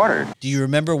car I ordered. Do you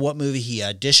remember what movie he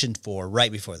auditioned for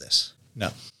right before this?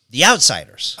 No. The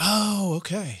Outsiders. Oh,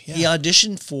 okay. Yeah. He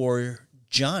auditioned for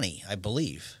Johnny, I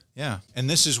believe. Yeah. And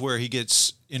this is where he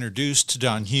gets introduced to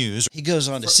Don Hughes. He goes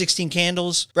on to 16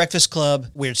 Candles, Breakfast Club,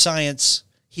 Weird Science.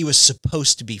 He was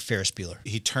supposed to be Ferris Bueller.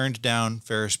 He turned down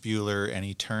Ferris Bueller, and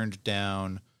he turned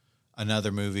down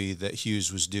another movie that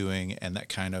Hughes was doing, and that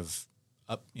kind of,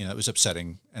 it was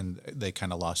upsetting, and they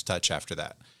kind of lost touch after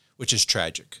that, which is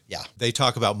tragic. Yeah. They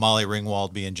talk about Molly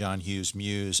Ringwald being John Hughes'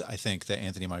 muse. I think that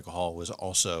Anthony Michael Hall was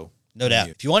also No doubt.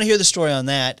 muse. If you want to hear the story on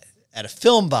that, at a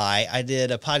film buy, I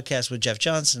did a podcast with Jeff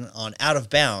Johnson on Out of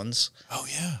Bounds. Oh,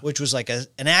 yeah. Which was like an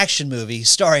action movie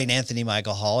starring Anthony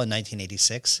Michael Hall in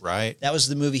 1986. Right. That was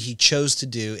the movie he chose to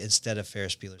do instead of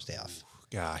Ferris Bueller's Day Off.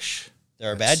 Gosh.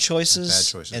 There are bad choices,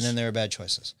 bad choices. and then there are bad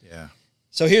choices. Yeah.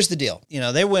 So here's the deal.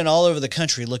 They went all over the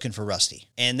country looking for Rusty,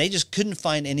 and they just couldn't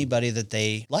find anybody that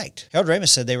they liked. Harold Ramis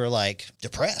said they were like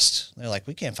depressed. They're like,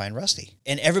 we can't find Rusty.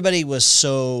 And everybody was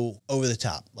so over the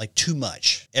top, like too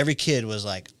much. Every kid was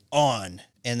like on,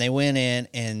 and they went in,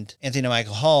 and Anthony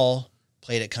Michael Hall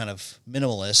played it kind of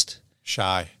minimalist.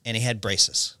 Shy. And he had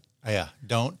braces. Oh, yeah.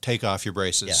 Don't take off your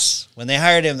braces. Yes. When they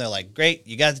hired him, they're like, great,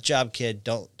 you got the job, kid.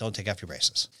 Don't take off your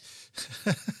braces.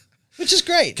 Which is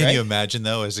great. Can right? you imagine,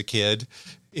 though, as a kid,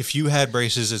 if you had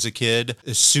braces as a kid,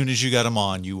 as soon as you got them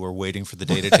on, you were waiting for the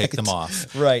day to take them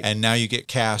off. Right. And now you get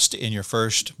cast in your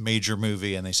first major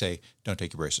movie, and they say, don't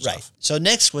take your braces off. So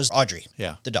next was Audrey,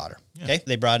 Yeah. the daughter. Okay.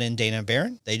 They brought in Dana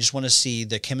Barron. They just want to see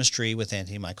the chemistry with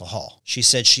Anthony Michael Hall. She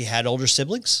said she had older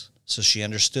siblings, so she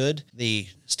understood the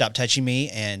stop touching me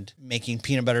and making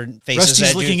peanut butter faces. Rusty's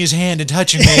at you. licking his hand and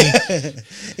touching me.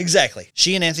 Exactly.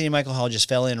 She and Anthony Michael Hall just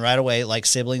fell in right away like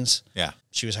siblings. Yeah.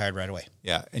 She was hired right away.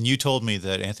 Yeah. And you told me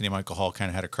that Anthony Michael Hall kind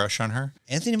of had a crush on her.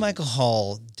 Anthony Michael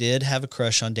Hall did have a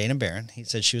crush on Dana Barron. He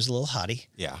said she was a little hottie.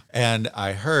 Yeah. And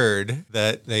I heard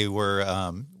that they were,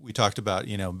 we talked about,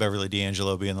 Beverly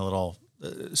D'Angelo being the little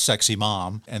sexy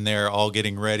mom, and they're all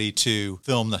getting ready to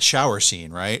film the shower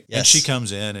scene, right? Yes. And she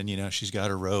comes in and, she's got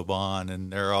her robe on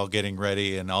and they're all getting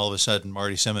ready. And all of a sudden,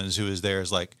 Marty Simmons, who is there,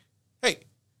 is like, hey,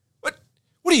 what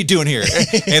are you doing here?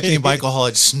 Anthony Michael Hall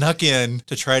had snuck in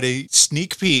to try to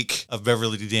sneak peek of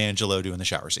Beverly D'Angelo doing the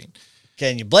shower scene.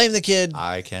 Can you blame the kid?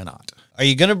 I cannot. Are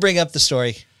you going to bring up the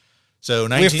story? So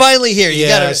We're finally here.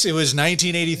 Yes, it was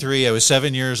 1983. I was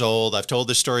 7 years old. I've told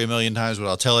this story a million times, but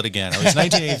I'll tell it again. It was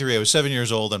 1983. I was 7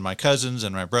 years old, and my cousins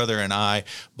and my brother and I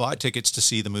bought tickets to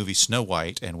see the movie Snow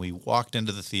White, and we walked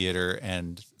into the theater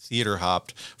and theater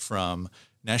hopped from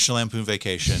National Lampoon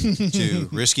Vacation to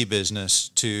Risky Business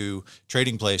to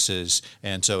Trading Places.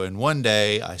 And so in one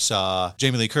day, I saw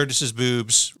Jamie Lee Curtis's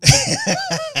boobs,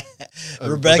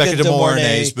 Rebecca De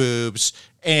Mornay's boobs,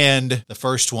 and the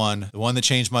first one, the one that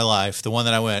changed my life, the one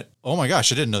that I went, oh my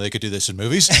gosh, I didn't know they could do this in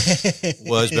movies,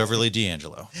 was Beverly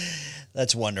D'Angelo.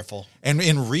 That's wonderful. And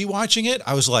in rewatching it,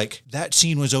 I was like, that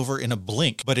scene was over in a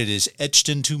blink, but it is etched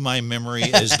into my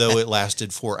memory as though it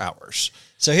lasted 4 hours.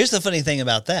 So here's the funny thing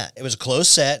about that. It was a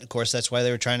closed set. Of course, that's why they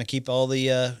were trying to keep all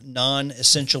the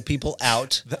non-essential people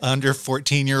out. The under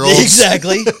 14-year-olds.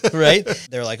 Exactly, right?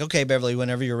 They're like, okay, Beverly,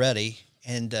 whenever you're ready.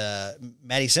 And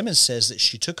Maddie Simmons says that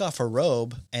she took off her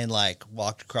robe and like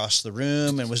walked across the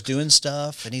room and was doing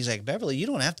stuff. And he's like, Beverly, you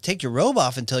don't have to take your robe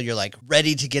off until you're like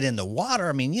ready to get in the water.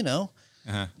 I mean,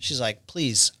 She's like,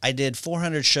 please, I did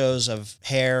 400 shows of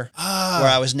hair where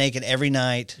I was naked every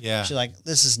night. Yeah. She's like,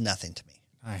 this is nothing to me.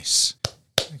 Nice.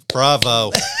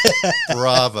 Bravo.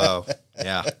 Bravo.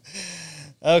 Yeah.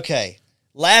 Okay.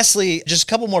 Lastly, just a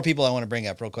couple more people I want to bring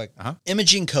up real quick. Uh-huh.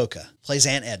 Imogene Coca plays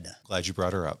Aunt Edna. Glad you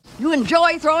brought her up. You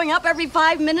enjoy throwing up every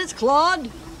 5 minutes,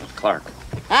 Claude? Clark.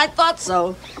 I thought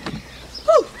so.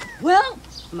 Whew. Well,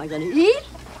 am I going to eat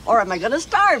or am I going to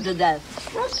starve to death?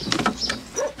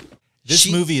 This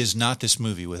movie is not this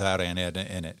movie without Aunt Edna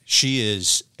in it. She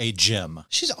is a gem.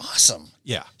 She's awesome.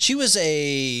 Yeah. She was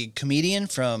a comedian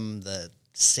from the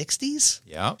 60s.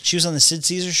 Yeah. She was on the Sid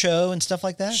Caesar show and stuff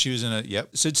like that. She was in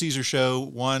Sid Caesar show,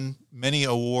 won many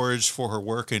awards for her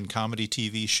work in comedy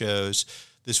TV shows.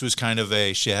 This was kind of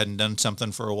she hadn't done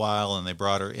something for a while and they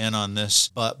brought her in on this.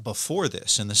 But before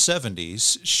this, in the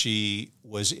 70s, she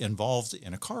was involved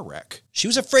in a car wreck. She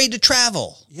was afraid to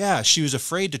travel. Yeah, she was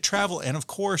afraid to travel. And of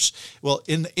course, well,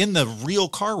 in the real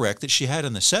car wreck that she had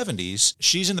in the 70s,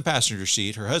 she's in the passenger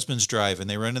seat, her husband's driving,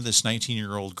 they run into this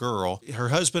 19-year-old girl. Her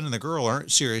husband and the girl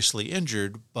aren't seriously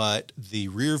injured, but the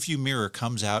rear view mirror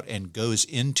comes out and goes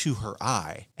into her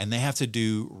eye. And they have to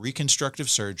do reconstructive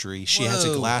surgery. She has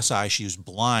a glass eye. She was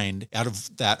blind out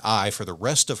of that eye for the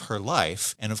rest of her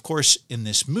life. And of course, in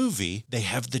this movie, they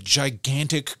have the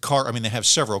gigantic car. I mean, they have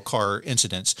several car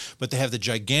incidents, but they have the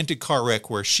gigantic car wreck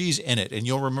where she's in it. And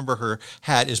you'll remember her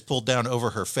hat is pulled down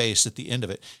over her face at the end of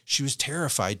it. She was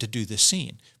terrified to do this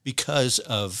scene because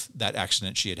of that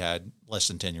accident she had less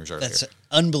than 10 years earlier. That's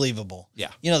unbelievable.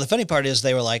 Yeah. You know, the funny part is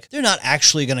they were like, they're not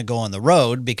actually going to go on the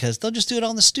road because they'll just do it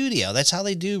on the studio. That's how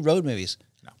they do road movies.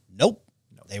 Nope.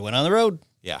 They went on the road.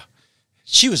 Yeah.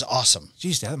 She was awesome.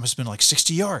 Geez, that must have been like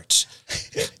 60 yards.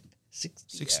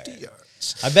 60 yards.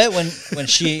 I bet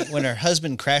when her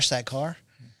husband crashed that car,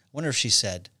 I wonder if she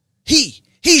said, he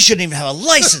shouldn't even have a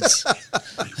license.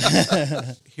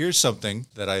 Here's something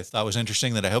that I thought was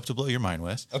interesting that I hope to blow your mind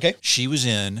with. Okay. She was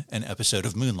in an episode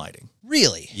of Moonlighting.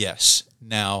 Really? Yes.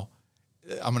 Now,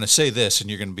 I'm going to say this and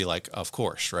you're going to be like, of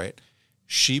course, right?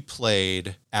 She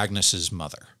played Agnes's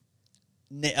mother.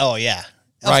 Oh, yeah.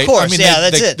 Right? Of course, I mean,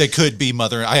 that's it. They could be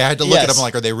mother. I had to look at them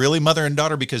like, are they really mother and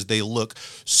daughter? Because they look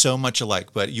so much alike.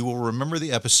 But you will remember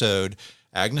the episode.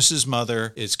 Agnes's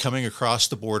mother is coming across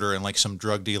the border and like some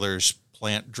drug dealers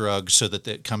plant drugs so that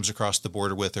it comes across the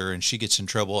border with her and she gets in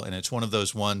trouble. And it's one of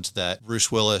those ones that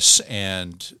Bruce Willis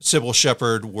and Sybil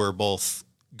Shepherd were both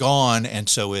gone. And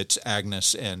so it's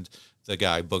Agnes and the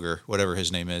guy, Booger, whatever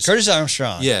his name is. Curtis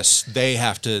Armstrong. Yes, they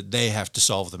have to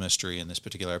solve the mystery in this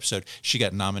particular episode. She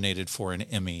got nominated for an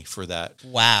Emmy for that.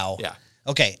 Wow. Yeah.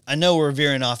 Okay, I know we're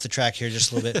veering off the track here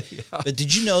just a little bit, yeah. But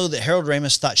did you know that Harold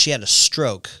Ramis thought she had a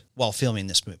stroke while filming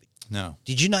this movie? No.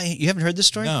 Did you not? You haven't heard this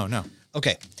story? No.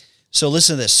 Okay, so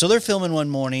listen to this. So they're filming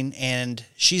one morning, and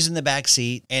she's in the back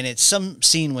seat, and it's some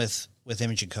scene with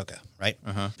Imogene Coca, right?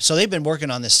 Uh-huh. So they've been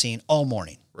working on this scene all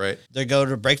morning. Right. They go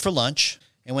to break for lunch,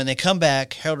 and when they come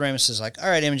back, Harold Ramis is like, "All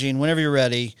right, Imogene, whenever you're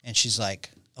ready," and she's like,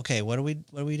 "Okay, what are we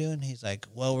doing?" He's like,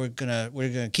 "Well, we're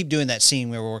gonna keep doing that scene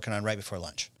we were working on right before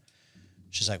lunch."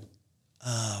 She's like,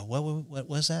 what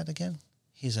was that again?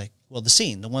 He's like, well, the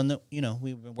scene, the one that,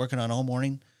 we've been working on all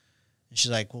morning. And she's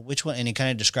like, well, which one? And he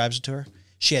kind of describes it to her.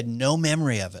 She had no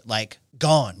memory of it, like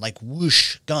gone, like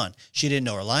whoosh, gone. She didn't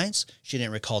know her lines. She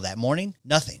didn't recall that morning,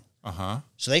 nothing.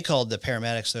 So they called the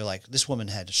paramedics. They're like, this woman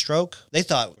had a stroke. They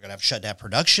thought we're going to have to shut down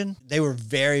production. They were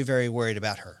very, very worried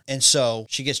about her. And so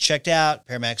she gets checked out.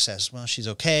 Paramedic says, well, she's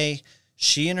okay.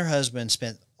 She and her husband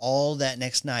spent all that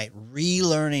next night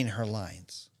relearning her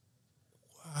lines.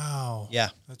 Wow. Yeah.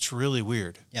 That's really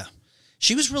weird. Yeah.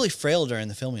 She was really frail during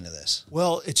the filming of this.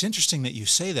 Well, it's interesting that you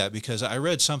say that because I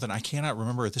read something, I cannot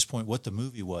remember at this point what the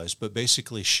movie was, but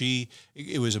basically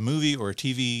it was a movie or a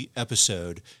TV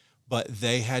episode, but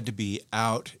they had to be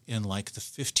out in like the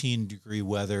 15-degree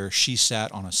weather. She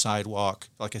sat on a sidewalk,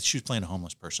 like she was playing a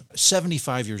homeless person.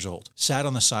 75 years old, sat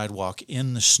on the sidewalk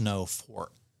in the snow for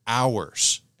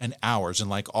hours and hours. And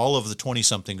like all of the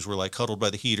 20-somethings were like huddled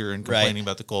by the heater and complaining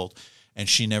about the cold. And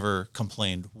she never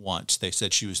complained once. They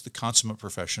said she was the consummate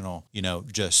professional,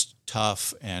 just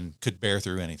tough and could bear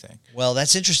through anything. Well,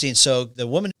 that's interesting. So the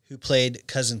woman who played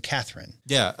Cousin Catherine,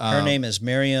 her name is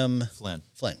Miriam Flynn.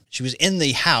 She was in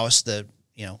the house,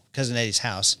 Cousin Eddie's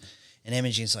house. And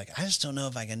Imogene's like, I just don't know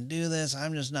if I can do this.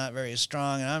 I'm just not very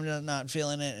strong, and I'm just not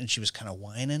feeling it. And she was kind of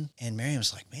whining. And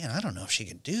Miriam's like, man, I don't know if she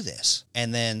can do this.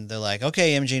 And then they're like,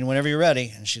 okay, Imogene, whenever you're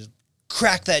ready. And she's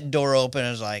cracked that door open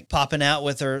and was like popping out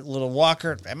with her little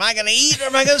walker. Am I going to eat or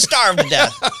am I going to starve to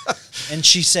death? And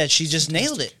she said she just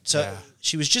nailed it. So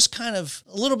she was just kind of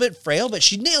a little bit frail, but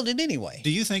she nailed it anyway.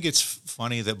 Do you think it's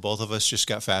funny that both of us just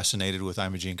got fascinated with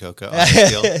Imogene Coca on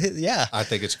this deal? Yeah. I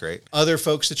think it's great. Other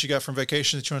folks that you got from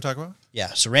Vacation that you want to talk about? Yeah.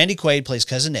 So Randy Quaid plays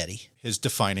Cousin Eddie. His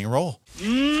defining role.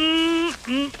 I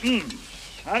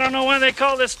don't know why they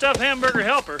call this stuff hamburger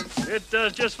helper. It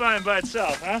does just fine by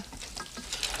itself, huh?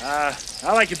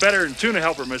 I like it better than tuna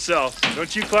helper myself.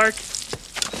 Don't you, Clark?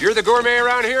 You're the gourmet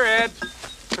around here, Ed.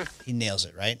 He nails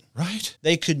it, right? Right.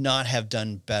 They could not have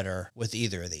done better with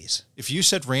either of these. If you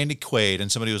said Randy Quaid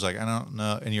and somebody was like, I don't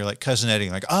know, and you're like Cousin Eddie,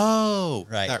 like, oh,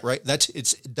 right. Right.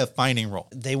 It's defining role.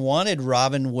 They wanted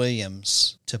Robin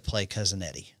Williams to play Cousin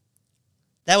Eddie.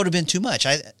 That would have been too much.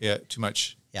 Yeah, too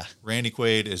much. Yeah. Randy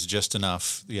Quaid is just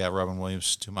enough. Yeah, Robin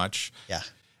Williams, too much. Yeah.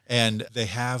 And they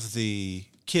have the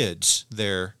kids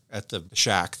there at the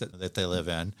shack that they live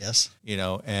in. Yes.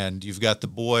 And you've got the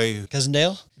boy. Cousin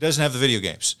Dale? Who doesn't have the video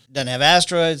games. Doesn't have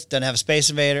asteroids, doesn't have a Space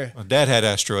Invader. Well, Dad had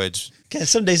asteroids.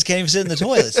 Some days can't even sit in the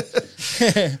toilets.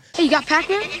 Hey, you got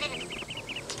Pac-Man?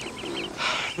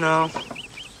 No.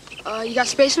 You got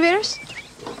Space Invaders?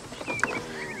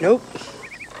 Nope.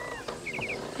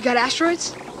 You got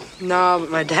asteroids? No, but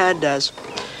my dad does.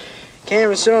 Can't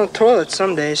even sit on the toilet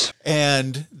some days.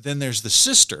 And then there's the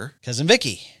sister. Cousin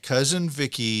Vicky. Cousin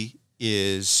Vicky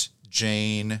is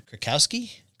Jane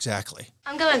Krakowski? Exactly.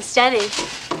 I'm going steady,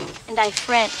 and I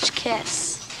French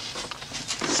kiss.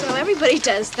 So everybody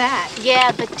does that.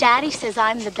 Yeah, but Daddy says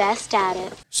I'm the best at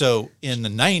it. So in the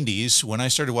 90s, when I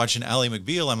started watching Ally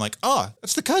McBeal, I'm like, oh,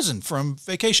 that's the cousin from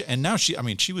Vacation. And now she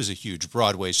was a huge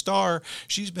Broadway star.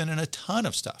 She's been in a ton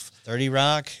of stuff. 30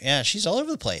 Rock. Yeah, she's all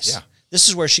over the place. Yeah. This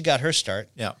is where she got her start.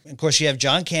 Yeah. Of course, you have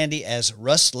John Candy as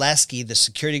Russ Lasky, the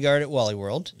security guard at Wally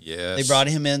World. Yes. They brought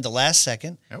him in the last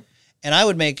second. Yep. And I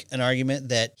would make an argument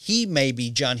that he may be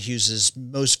John Hughes's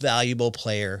most valuable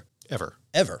player ever.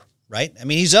 Right? I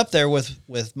mean, he's up there with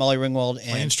Molly Ringwald and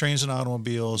Planes, Trains, and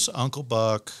Automobiles, Uncle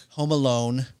Buck, Home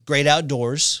Alone, Great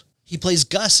Outdoors. He plays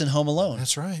Gus in Home Alone.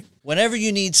 That's right. Whenever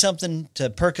you need something to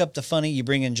perk up the funny, you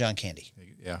bring in John Candy.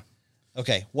 Yeah.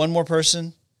 Okay, one more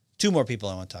person. Two more people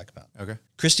I want to talk about. Okay.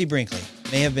 Christy Brinkley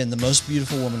may have been the most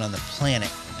beautiful woman on the planet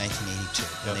in 1982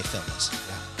 when they filmed this.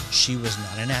 Yeah. She was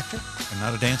not an actor. And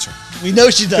not a dancer. We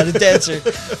know she's not a dancer.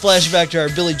 Flashback to our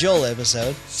Billy Joel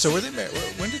episode. So were they married?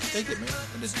 When did they get married?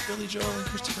 When did Billy Joel and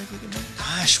Christy Brinkley get married?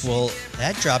 Gosh, well,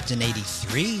 that dropped in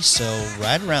 83, so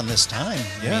right around this time.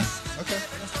 Yeah. Okay.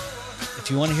 If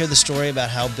you want to hear the story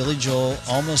about how Billy Joel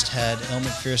almost had Elle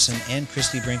Macpherson and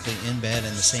Christy Brinkley in bed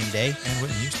in the same day. And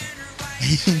Whitney Houston.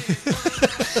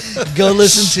 Go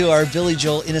listen to our Billy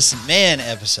Joel Innocent Man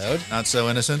episode. Not so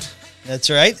innocent. That's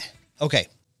right. Okay.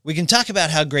 We can talk about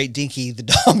how great Dinky the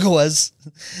dog was.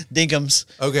 Dinkums.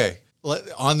 Okay.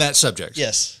 On that subject.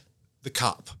 Yes. The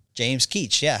cop. James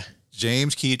Keach, yeah.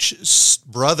 James Keach,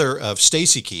 brother of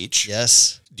Stacy Keach.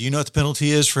 Yes. Do you know what the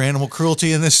penalty is for animal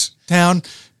cruelty in this town?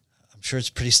 I'm sure it's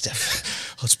pretty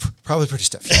stiff. Well, it's probably pretty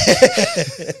stiff.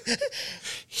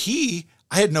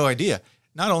 I had no idea.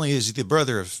 Not only is he the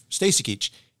brother of Stacy Keach,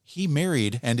 he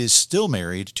married and is still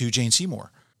married to Jane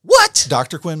Seymour. What?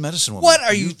 Dr. Quinn, medicine woman. What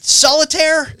are you,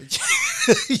 solitaire?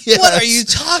 Yes. What are you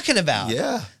talking about?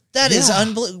 Yeah. That is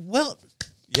unbelievable. Well,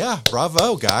 yeah,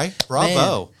 bravo, guy.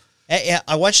 Bravo.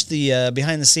 I watched the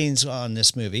behind the scenes on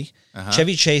this movie,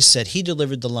 Chevy Chase said he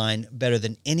delivered the line better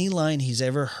than any line he's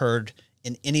ever heard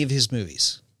in any of his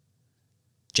movies.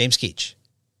 James Keach,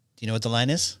 do you know what the line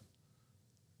is?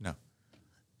 No.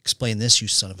 Explain this, you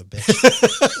son of a bitch.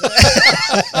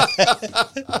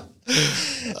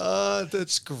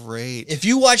 That's great. If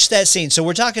you watch that scene, so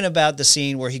we're talking about the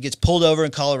scene where he gets pulled over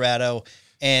in Colorado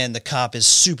and the cop is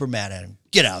super mad at him.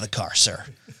 Get out of the car, sir.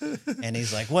 And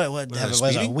he's like, what was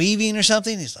I weaving or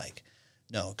something? He's like,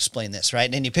 no, explain this, right?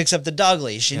 And then he picks up the dog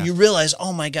leash and you realize,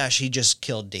 oh my gosh, he just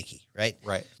killed Dinky, right?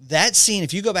 Right. That scene,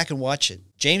 if you go back and watch it,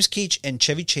 James Keach and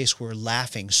Chevy Chase were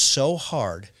laughing so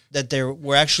hard that they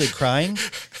were actually crying.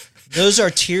 Those are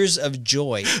tears of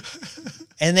joy.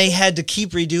 And they had to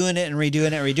keep redoing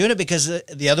it because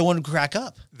the other one would crack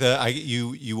up.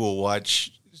 You will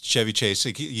watch Chevy Chase.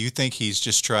 You think he's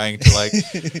just trying to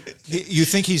you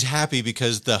think he's happy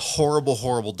because the horrible,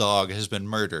 horrible dog has been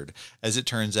murdered. As it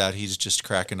turns out, he's just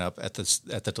cracking up at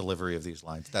the delivery of these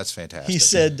lines. That's fantastic. He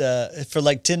said for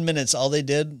like 10 minutes, all they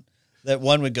did, that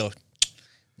one would go,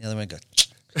 the other one would go.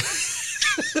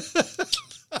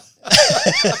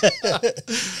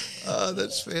 Oh,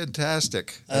 that's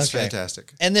fantastic. That's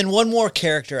fantastic. And then one more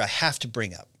character I have to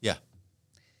bring up. Yeah.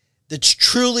 That's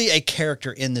truly a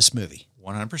character in this movie.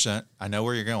 100%. I know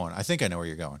where you're going. I think I know where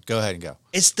you're going. Go ahead and go.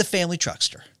 It's the family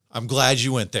truckster. I'm glad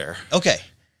you went there. Okay.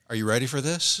 Are you ready for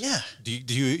this? Yeah. Do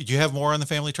you have more on the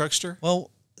family truckster? Well,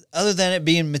 other than it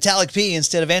being metallic P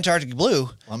instead of Antarctic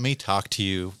blue. Let me talk to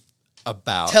you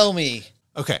about... Tell me.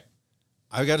 Okay.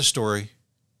 I've got a story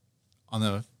on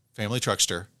the family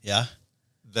truckster. Yeah.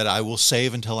 That I will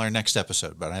save until our next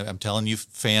episode. But I'm telling you,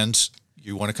 fans,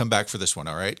 you want to come back for this one,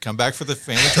 all right? Come back for the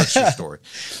family truckster story.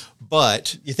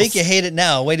 But... You think you hate it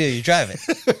now. Wait till you drive it.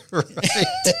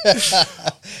 Right.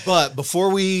 But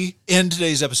before we end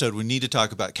today's episode, we need to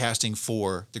talk about casting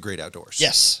for The Great Outdoors.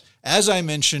 Yes. As I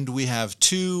mentioned, we have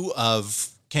two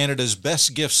of Canada's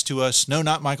best gifts to us. No,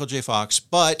 not Michael J. Fox,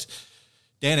 but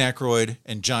Dan Aykroyd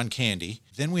and John Candy.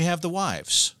 Then we have the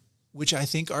wives, which I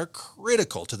think are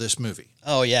critical to this movie.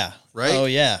 Oh, yeah. Right? Oh,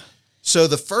 yeah. So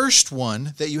the first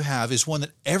one that you have is one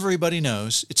that everybody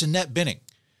knows. It's Annette Bening.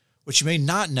 What you may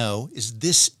not know is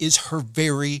this is her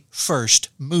very first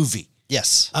movie.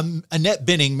 Yes. Annette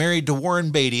Bening married to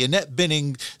Warren Beatty. Annette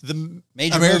Bening, the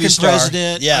Major American movie star.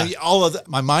 president. Yeah. I mean, all of that.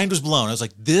 My mind was blown. I was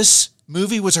like, this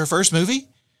movie was her first movie?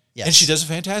 Yes. And she does a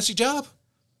fantastic job.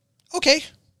 Okay.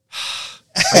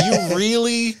 Are you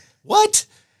really? What?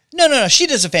 No. She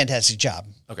does a fantastic job.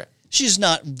 Okay. She's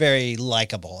not very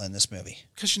likable in this movie.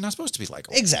 Because she's not supposed to be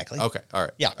likable. Exactly. Okay. All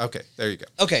right. Yeah. Okay. There you go.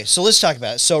 Okay. So let's talk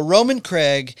about it. So Roman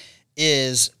Craig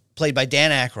is played by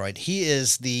Dan Aykroyd. He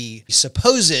is the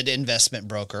supposed investment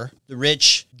broker, the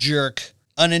rich, jerk,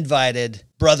 uninvited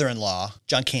brother-in-law,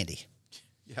 John Candy.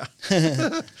 Yeah.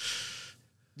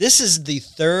 This is the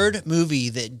third movie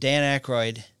that Dan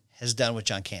Aykroyd has done with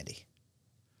John Candy.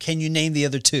 Can you name the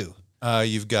other two?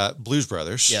 You've got Blues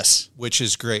Brothers. Yes. Which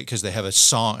is great because they have a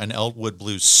song, an Elwood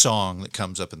Blues song that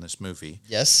comes up in this movie.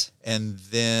 Yes. And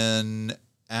then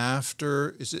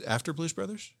is it after Blues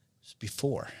Brothers? It's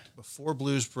before. Before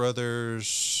Blues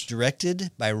Brothers.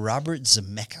 Directed by Robert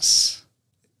Zemeckis.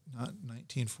 Not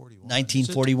 1941.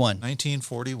 1941.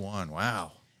 1941.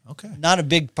 Wow. Okay. Not a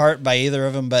big part by either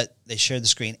of them, but they shared the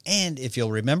screen. And if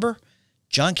you'll remember,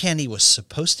 John Candy was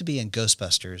supposed to be in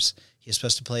Ghostbusters. He was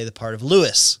supposed to play the part of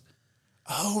Lewis.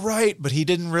 Oh, right. But he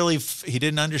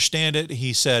didn't understand it.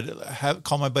 He said,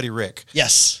 call my buddy Rick.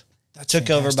 Yes. That's Took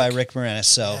fantastic. over by Rick Moranis.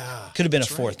 So could have been a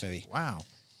fourth movie. Wow.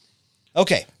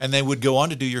 Okay. And they would go on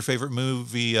to do your favorite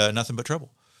movie, Nothing But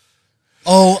Trouble.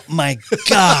 Oh, my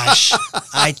gosh.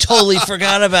 I totally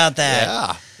forgot about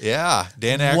that. Yeah.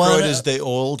 Dan Aykroyd is the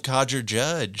old codger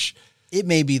judge. It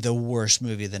may be the worst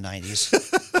movie of the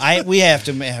 90s. We have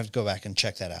to go back and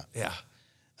check that out. Yeah.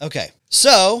 Okay.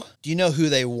 So, do you know who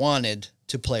they wanted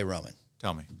to play Roman?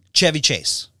 Tell me. Chevy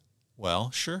Chase.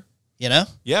 Well, sure. You know?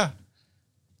 Yeah.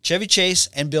 Chevy Chase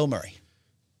and Bill Murray.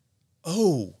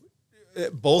 Oh.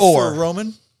 Both for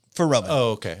Roman? For Roman.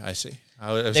 Oh, okay. I see.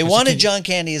 They wanted John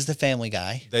Candy as the family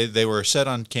guy. They were set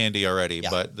on Candy already,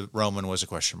 but the Roman was a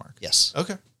question mark. Yes.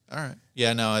 Okay. All right.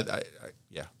 Yeah, no,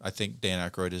 I think Dan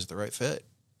Aykroyd is the right fit.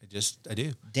 I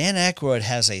do. Dan Aykroyd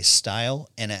has a style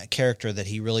and a character that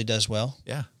he really does well.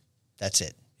 Yeah. That's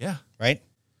it. Yeah. Right?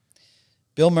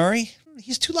 Bill Murray,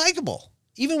 he's too likable.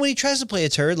 Even when he tries to play a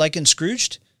turd, like in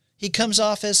Scrooged, he comes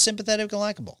off as sympathetic and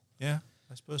likable. Yeah,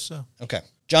 I suppose so. Okay.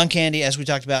 John Candy, as we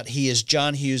talked about, he is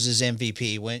John Hughes'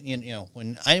 MVP.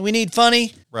 When we need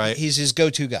funny, right? He's his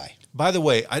go-to guy. By the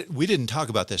way, we didn't talk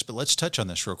about this, but let's touch on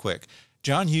this real quick.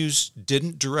 John Hughes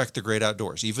didn't direct The Great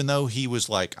Outdoors, even though he was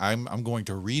like, I'm going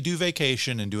to redo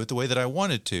Vacation and do it the way that I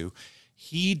wanted to.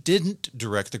 He didn't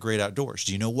direct The Great Outdoors.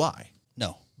 Do you know why?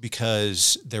 No.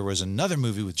 Because there was another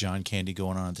movie with John Candy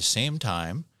going on at the same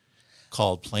time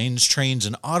called Planes, Trains,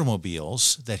 and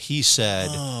Automobiles that he said,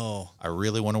 I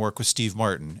really want to work with Steve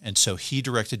Martin. And so he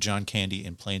directed John Candy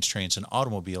in Planes, Trains, and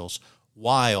Automobiles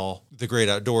while The Great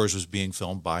Outdoors was being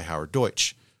filmed by Howard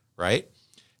Deutsch, right?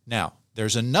 Now,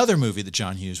 there's another movie that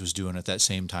John Hughes was doing at that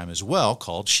same time as well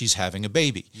called She's Having a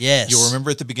Baby. Yes. You'll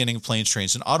remember at the beginning of Planes,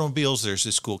 Trains, and Automobiles, there's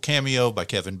this cool cameo by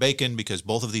Kevin Bacon because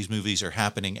both of these movies are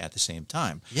happening at the same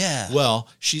time. Yeah. Well,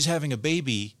 She's Having a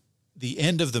Baby, the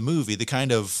end of the movie, the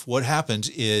kind of what happens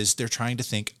is they're trying to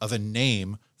think of a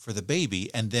name for the baby.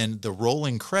 And then the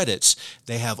rolling credits,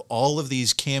 they have all of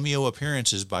these cameo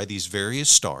appearances by these various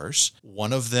stars.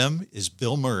 One of them is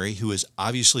Bill Murray, who is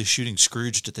obviously shooting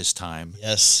Scrooged at this time.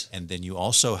 Yes. And then you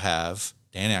also have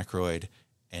Dan Aykroyd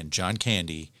and John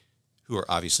Candy, who are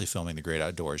obviously filming The Great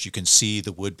Outdoors. You can see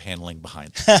the wood paneling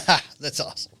behind them. That's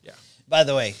awesome. Yeah. By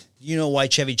the way, you know why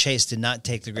Chevy Chase did not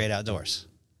take The Great Outdoors?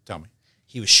 Tell me.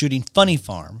 He was shooting Funny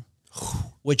Farm,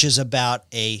 which is about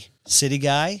a city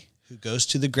guy who goes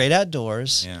to the great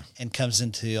outdoors and comes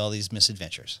into all these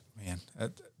misadventures. Man,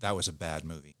 that was a bad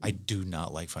movie. I do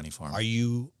not like Funny Farm. Are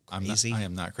you crazy? I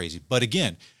am not crazy. But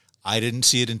again, I didn't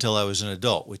see it until I was an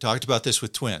adult. We talked about this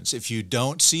with Twins. If you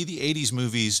don't see the 80s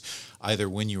movies either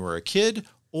when you were a kid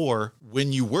or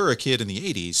when you were a kid in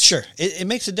the 80s. Sure. It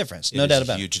makes a difference. No doubt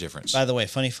about it. Huge difference. By the way,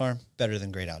 Funny Farm, better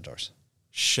than Great Outdoors.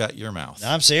 Shut your mouth. No,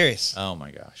 I'm serious. Oh,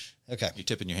 my gosh. Okay. You're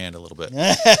tipping your hand a little bit.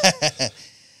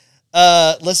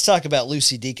 Let's talk about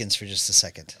Lucy Deakins for just a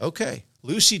second. Okay.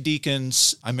 Lucy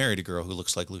Deakins. I married a girl who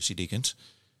looks like Lucy Deakins.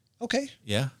 Okay.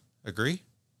 Yeah. Agree?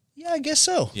 Yeah, I guess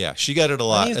so. Yeah. She got it a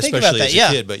lot, especially as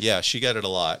a kid. But yeah, she got it a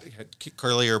lot. Had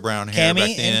curlier brown hair back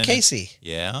Cammy then. and Casey.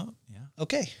 Yeah. Yeah.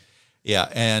 Okay. Yeah.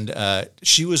 And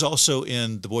she was also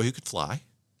in The Boy Who Could Fly.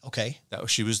 Okay. That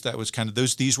was kind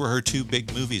of these were her two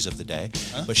big movies of the day.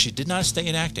 But she did not stay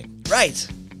in acting. Right.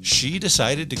 She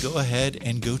decided to go ahead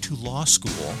and go to law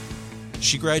school.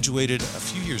 She graduated a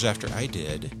few years after I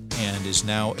did and is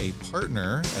now a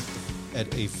partner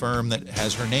at a firm that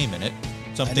has her name in it.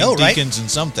 Something Deakins and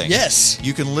something. Yes.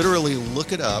 You can literally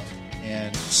look it up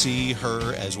and see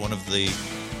her as one of the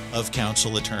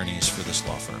counsel attorneys for this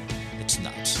law firm. It's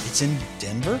nuts. It's in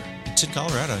Denver? It's in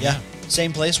Colorado, yeah.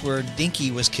 Same place where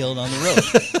Dinky was killed on the road.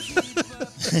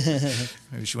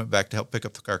 Maybe she went back to help pick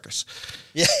up the carcass.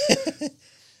 Yeah.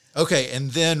 Okay,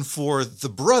 and then for the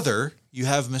brother, you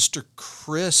have Mr.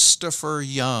 Christopher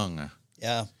Young.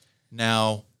 Yeah.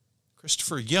 Now,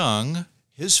 Christopher Young,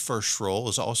 his first role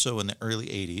is also in the early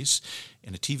 80s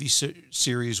in a TV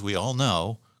series we all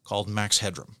know called Max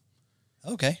Headroom.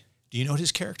 Okay. Do you know what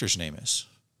his character's name is?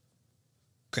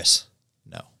 Chris.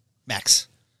 No. Max.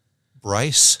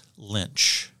 Bryce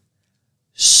Lynch.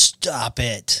 Stop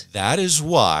it. That is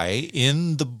why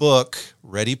in the book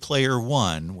Ready Player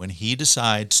One, when he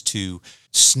decides to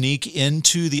sneak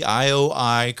into the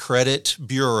IOI credit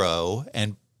bureau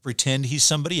and pretend he's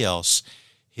somebody else,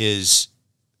 his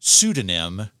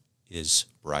pseudonym is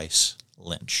Bryce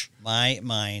Lynch. My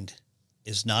mind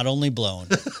is not only blown,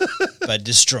 but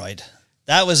destroyed.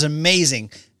 That was amazing.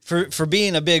 For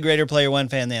being a big Ready Player One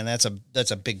fan, then that's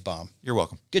a big bomb. You're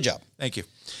welcome. Good job. Thank you.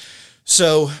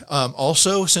 So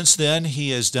also since then,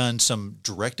 he has done some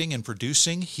directing and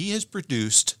producing. He has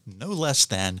produced no less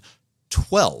than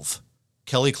 12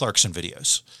 Kelly Clarkson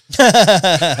videos.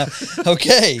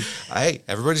 Okay. Hey,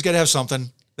 everybody's got to have something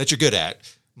that you're good at.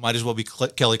 Might as well be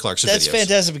Kelly Clarkson videos. That's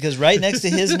fantastic because right next to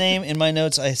his name in my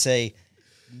notes, I say,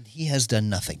 he has done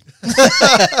nothing.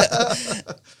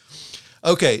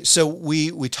 Okay, so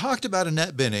we talked about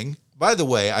Annette Bening. By the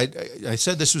way, I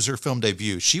said this was her film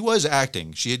debut. She was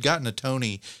acting. She had gotten a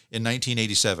Tony in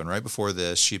 1987, right before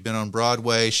this. She'd been on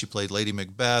Broadway. She played Lady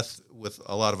Macbeth with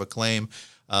a lot of acclaim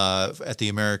at the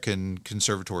American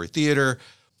Conservatory Theater.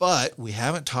 But we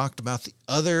haven't talked about the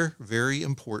other very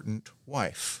important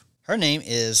wife. Her name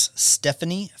is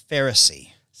Stephanie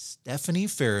Faracy. Stephanie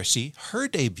Faracy. Her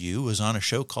debut was on a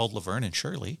show called Laverne and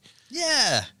Shirley.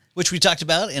 Yeah, which we talked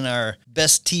about in our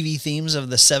best TV themes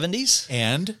of the 70s.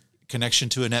 And connection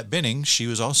to Annette Bening, she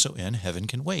was also in Heaven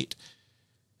Can Wait.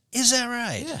 Is that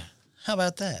right? Yeah. How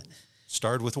about that?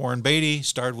 Starred with Warren Beatty,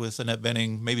 starred with Annette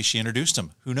Bening. Maybe she introduced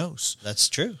him. Who knows? That's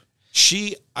true.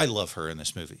 I love her in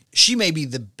this movie. She may be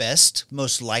the best,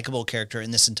 most likable character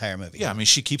in this entire movie. Yeah, I mean,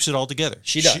 she keeps it all together.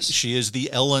 She does. She is the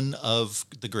Ellen of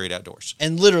The Great Outdoors.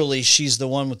 And literally, she's the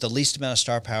one with the least amount of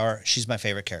star power. She's my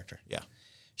favorite character. Yeah.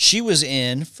 She was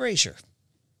in Frasier.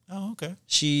 Oh, okay.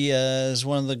 She is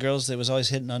one of the girls that was always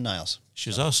hitting on Niles. She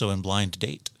was also in Blind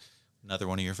Date, another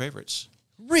one of your favorites.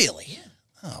 Really?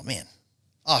 Oh, man.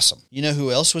 Awesome. You know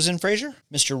who else was in Frasier?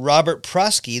 Mr. Robert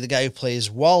Prosky, the guy who plays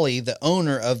Wally, the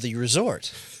owner of the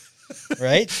resort.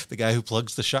 Right? The guy who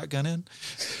plugs the shotgun in?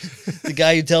 The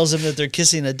guy who tells them that they're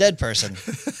kissing a dead person.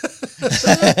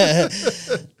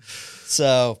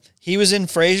 So he was in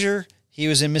Frasier. He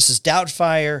was in Mrs.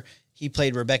 Doubtfire. He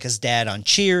played Rebecca's dad on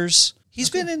Cheers. He's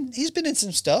been in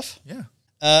some stuff. Yeah.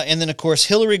 And then, of course,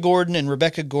 Hillary Gordon and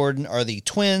Rebecca Gordon are the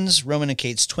twins, Roman and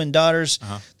Kate's twin daughters.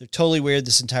 They're totally weird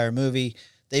this entire movie.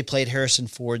 They played Harrison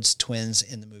Ford's twins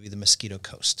in the movie The Mosquito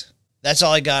Coast. That's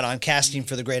all I got on casting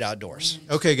for The Great Outdoors.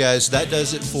 Okay, guys, that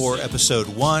does it for episode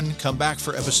 1. Come back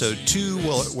for episode 2,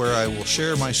 where I will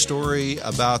share my story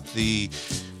about the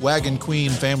Wagon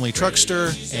Queen family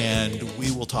truckster, and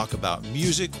we will talk about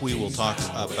music, we will talk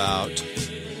about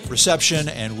reception,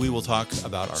 and we will talk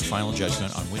about our final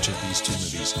judgment on which of these two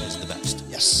movies is the best.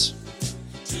 Yes.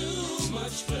 Too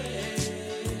much pain.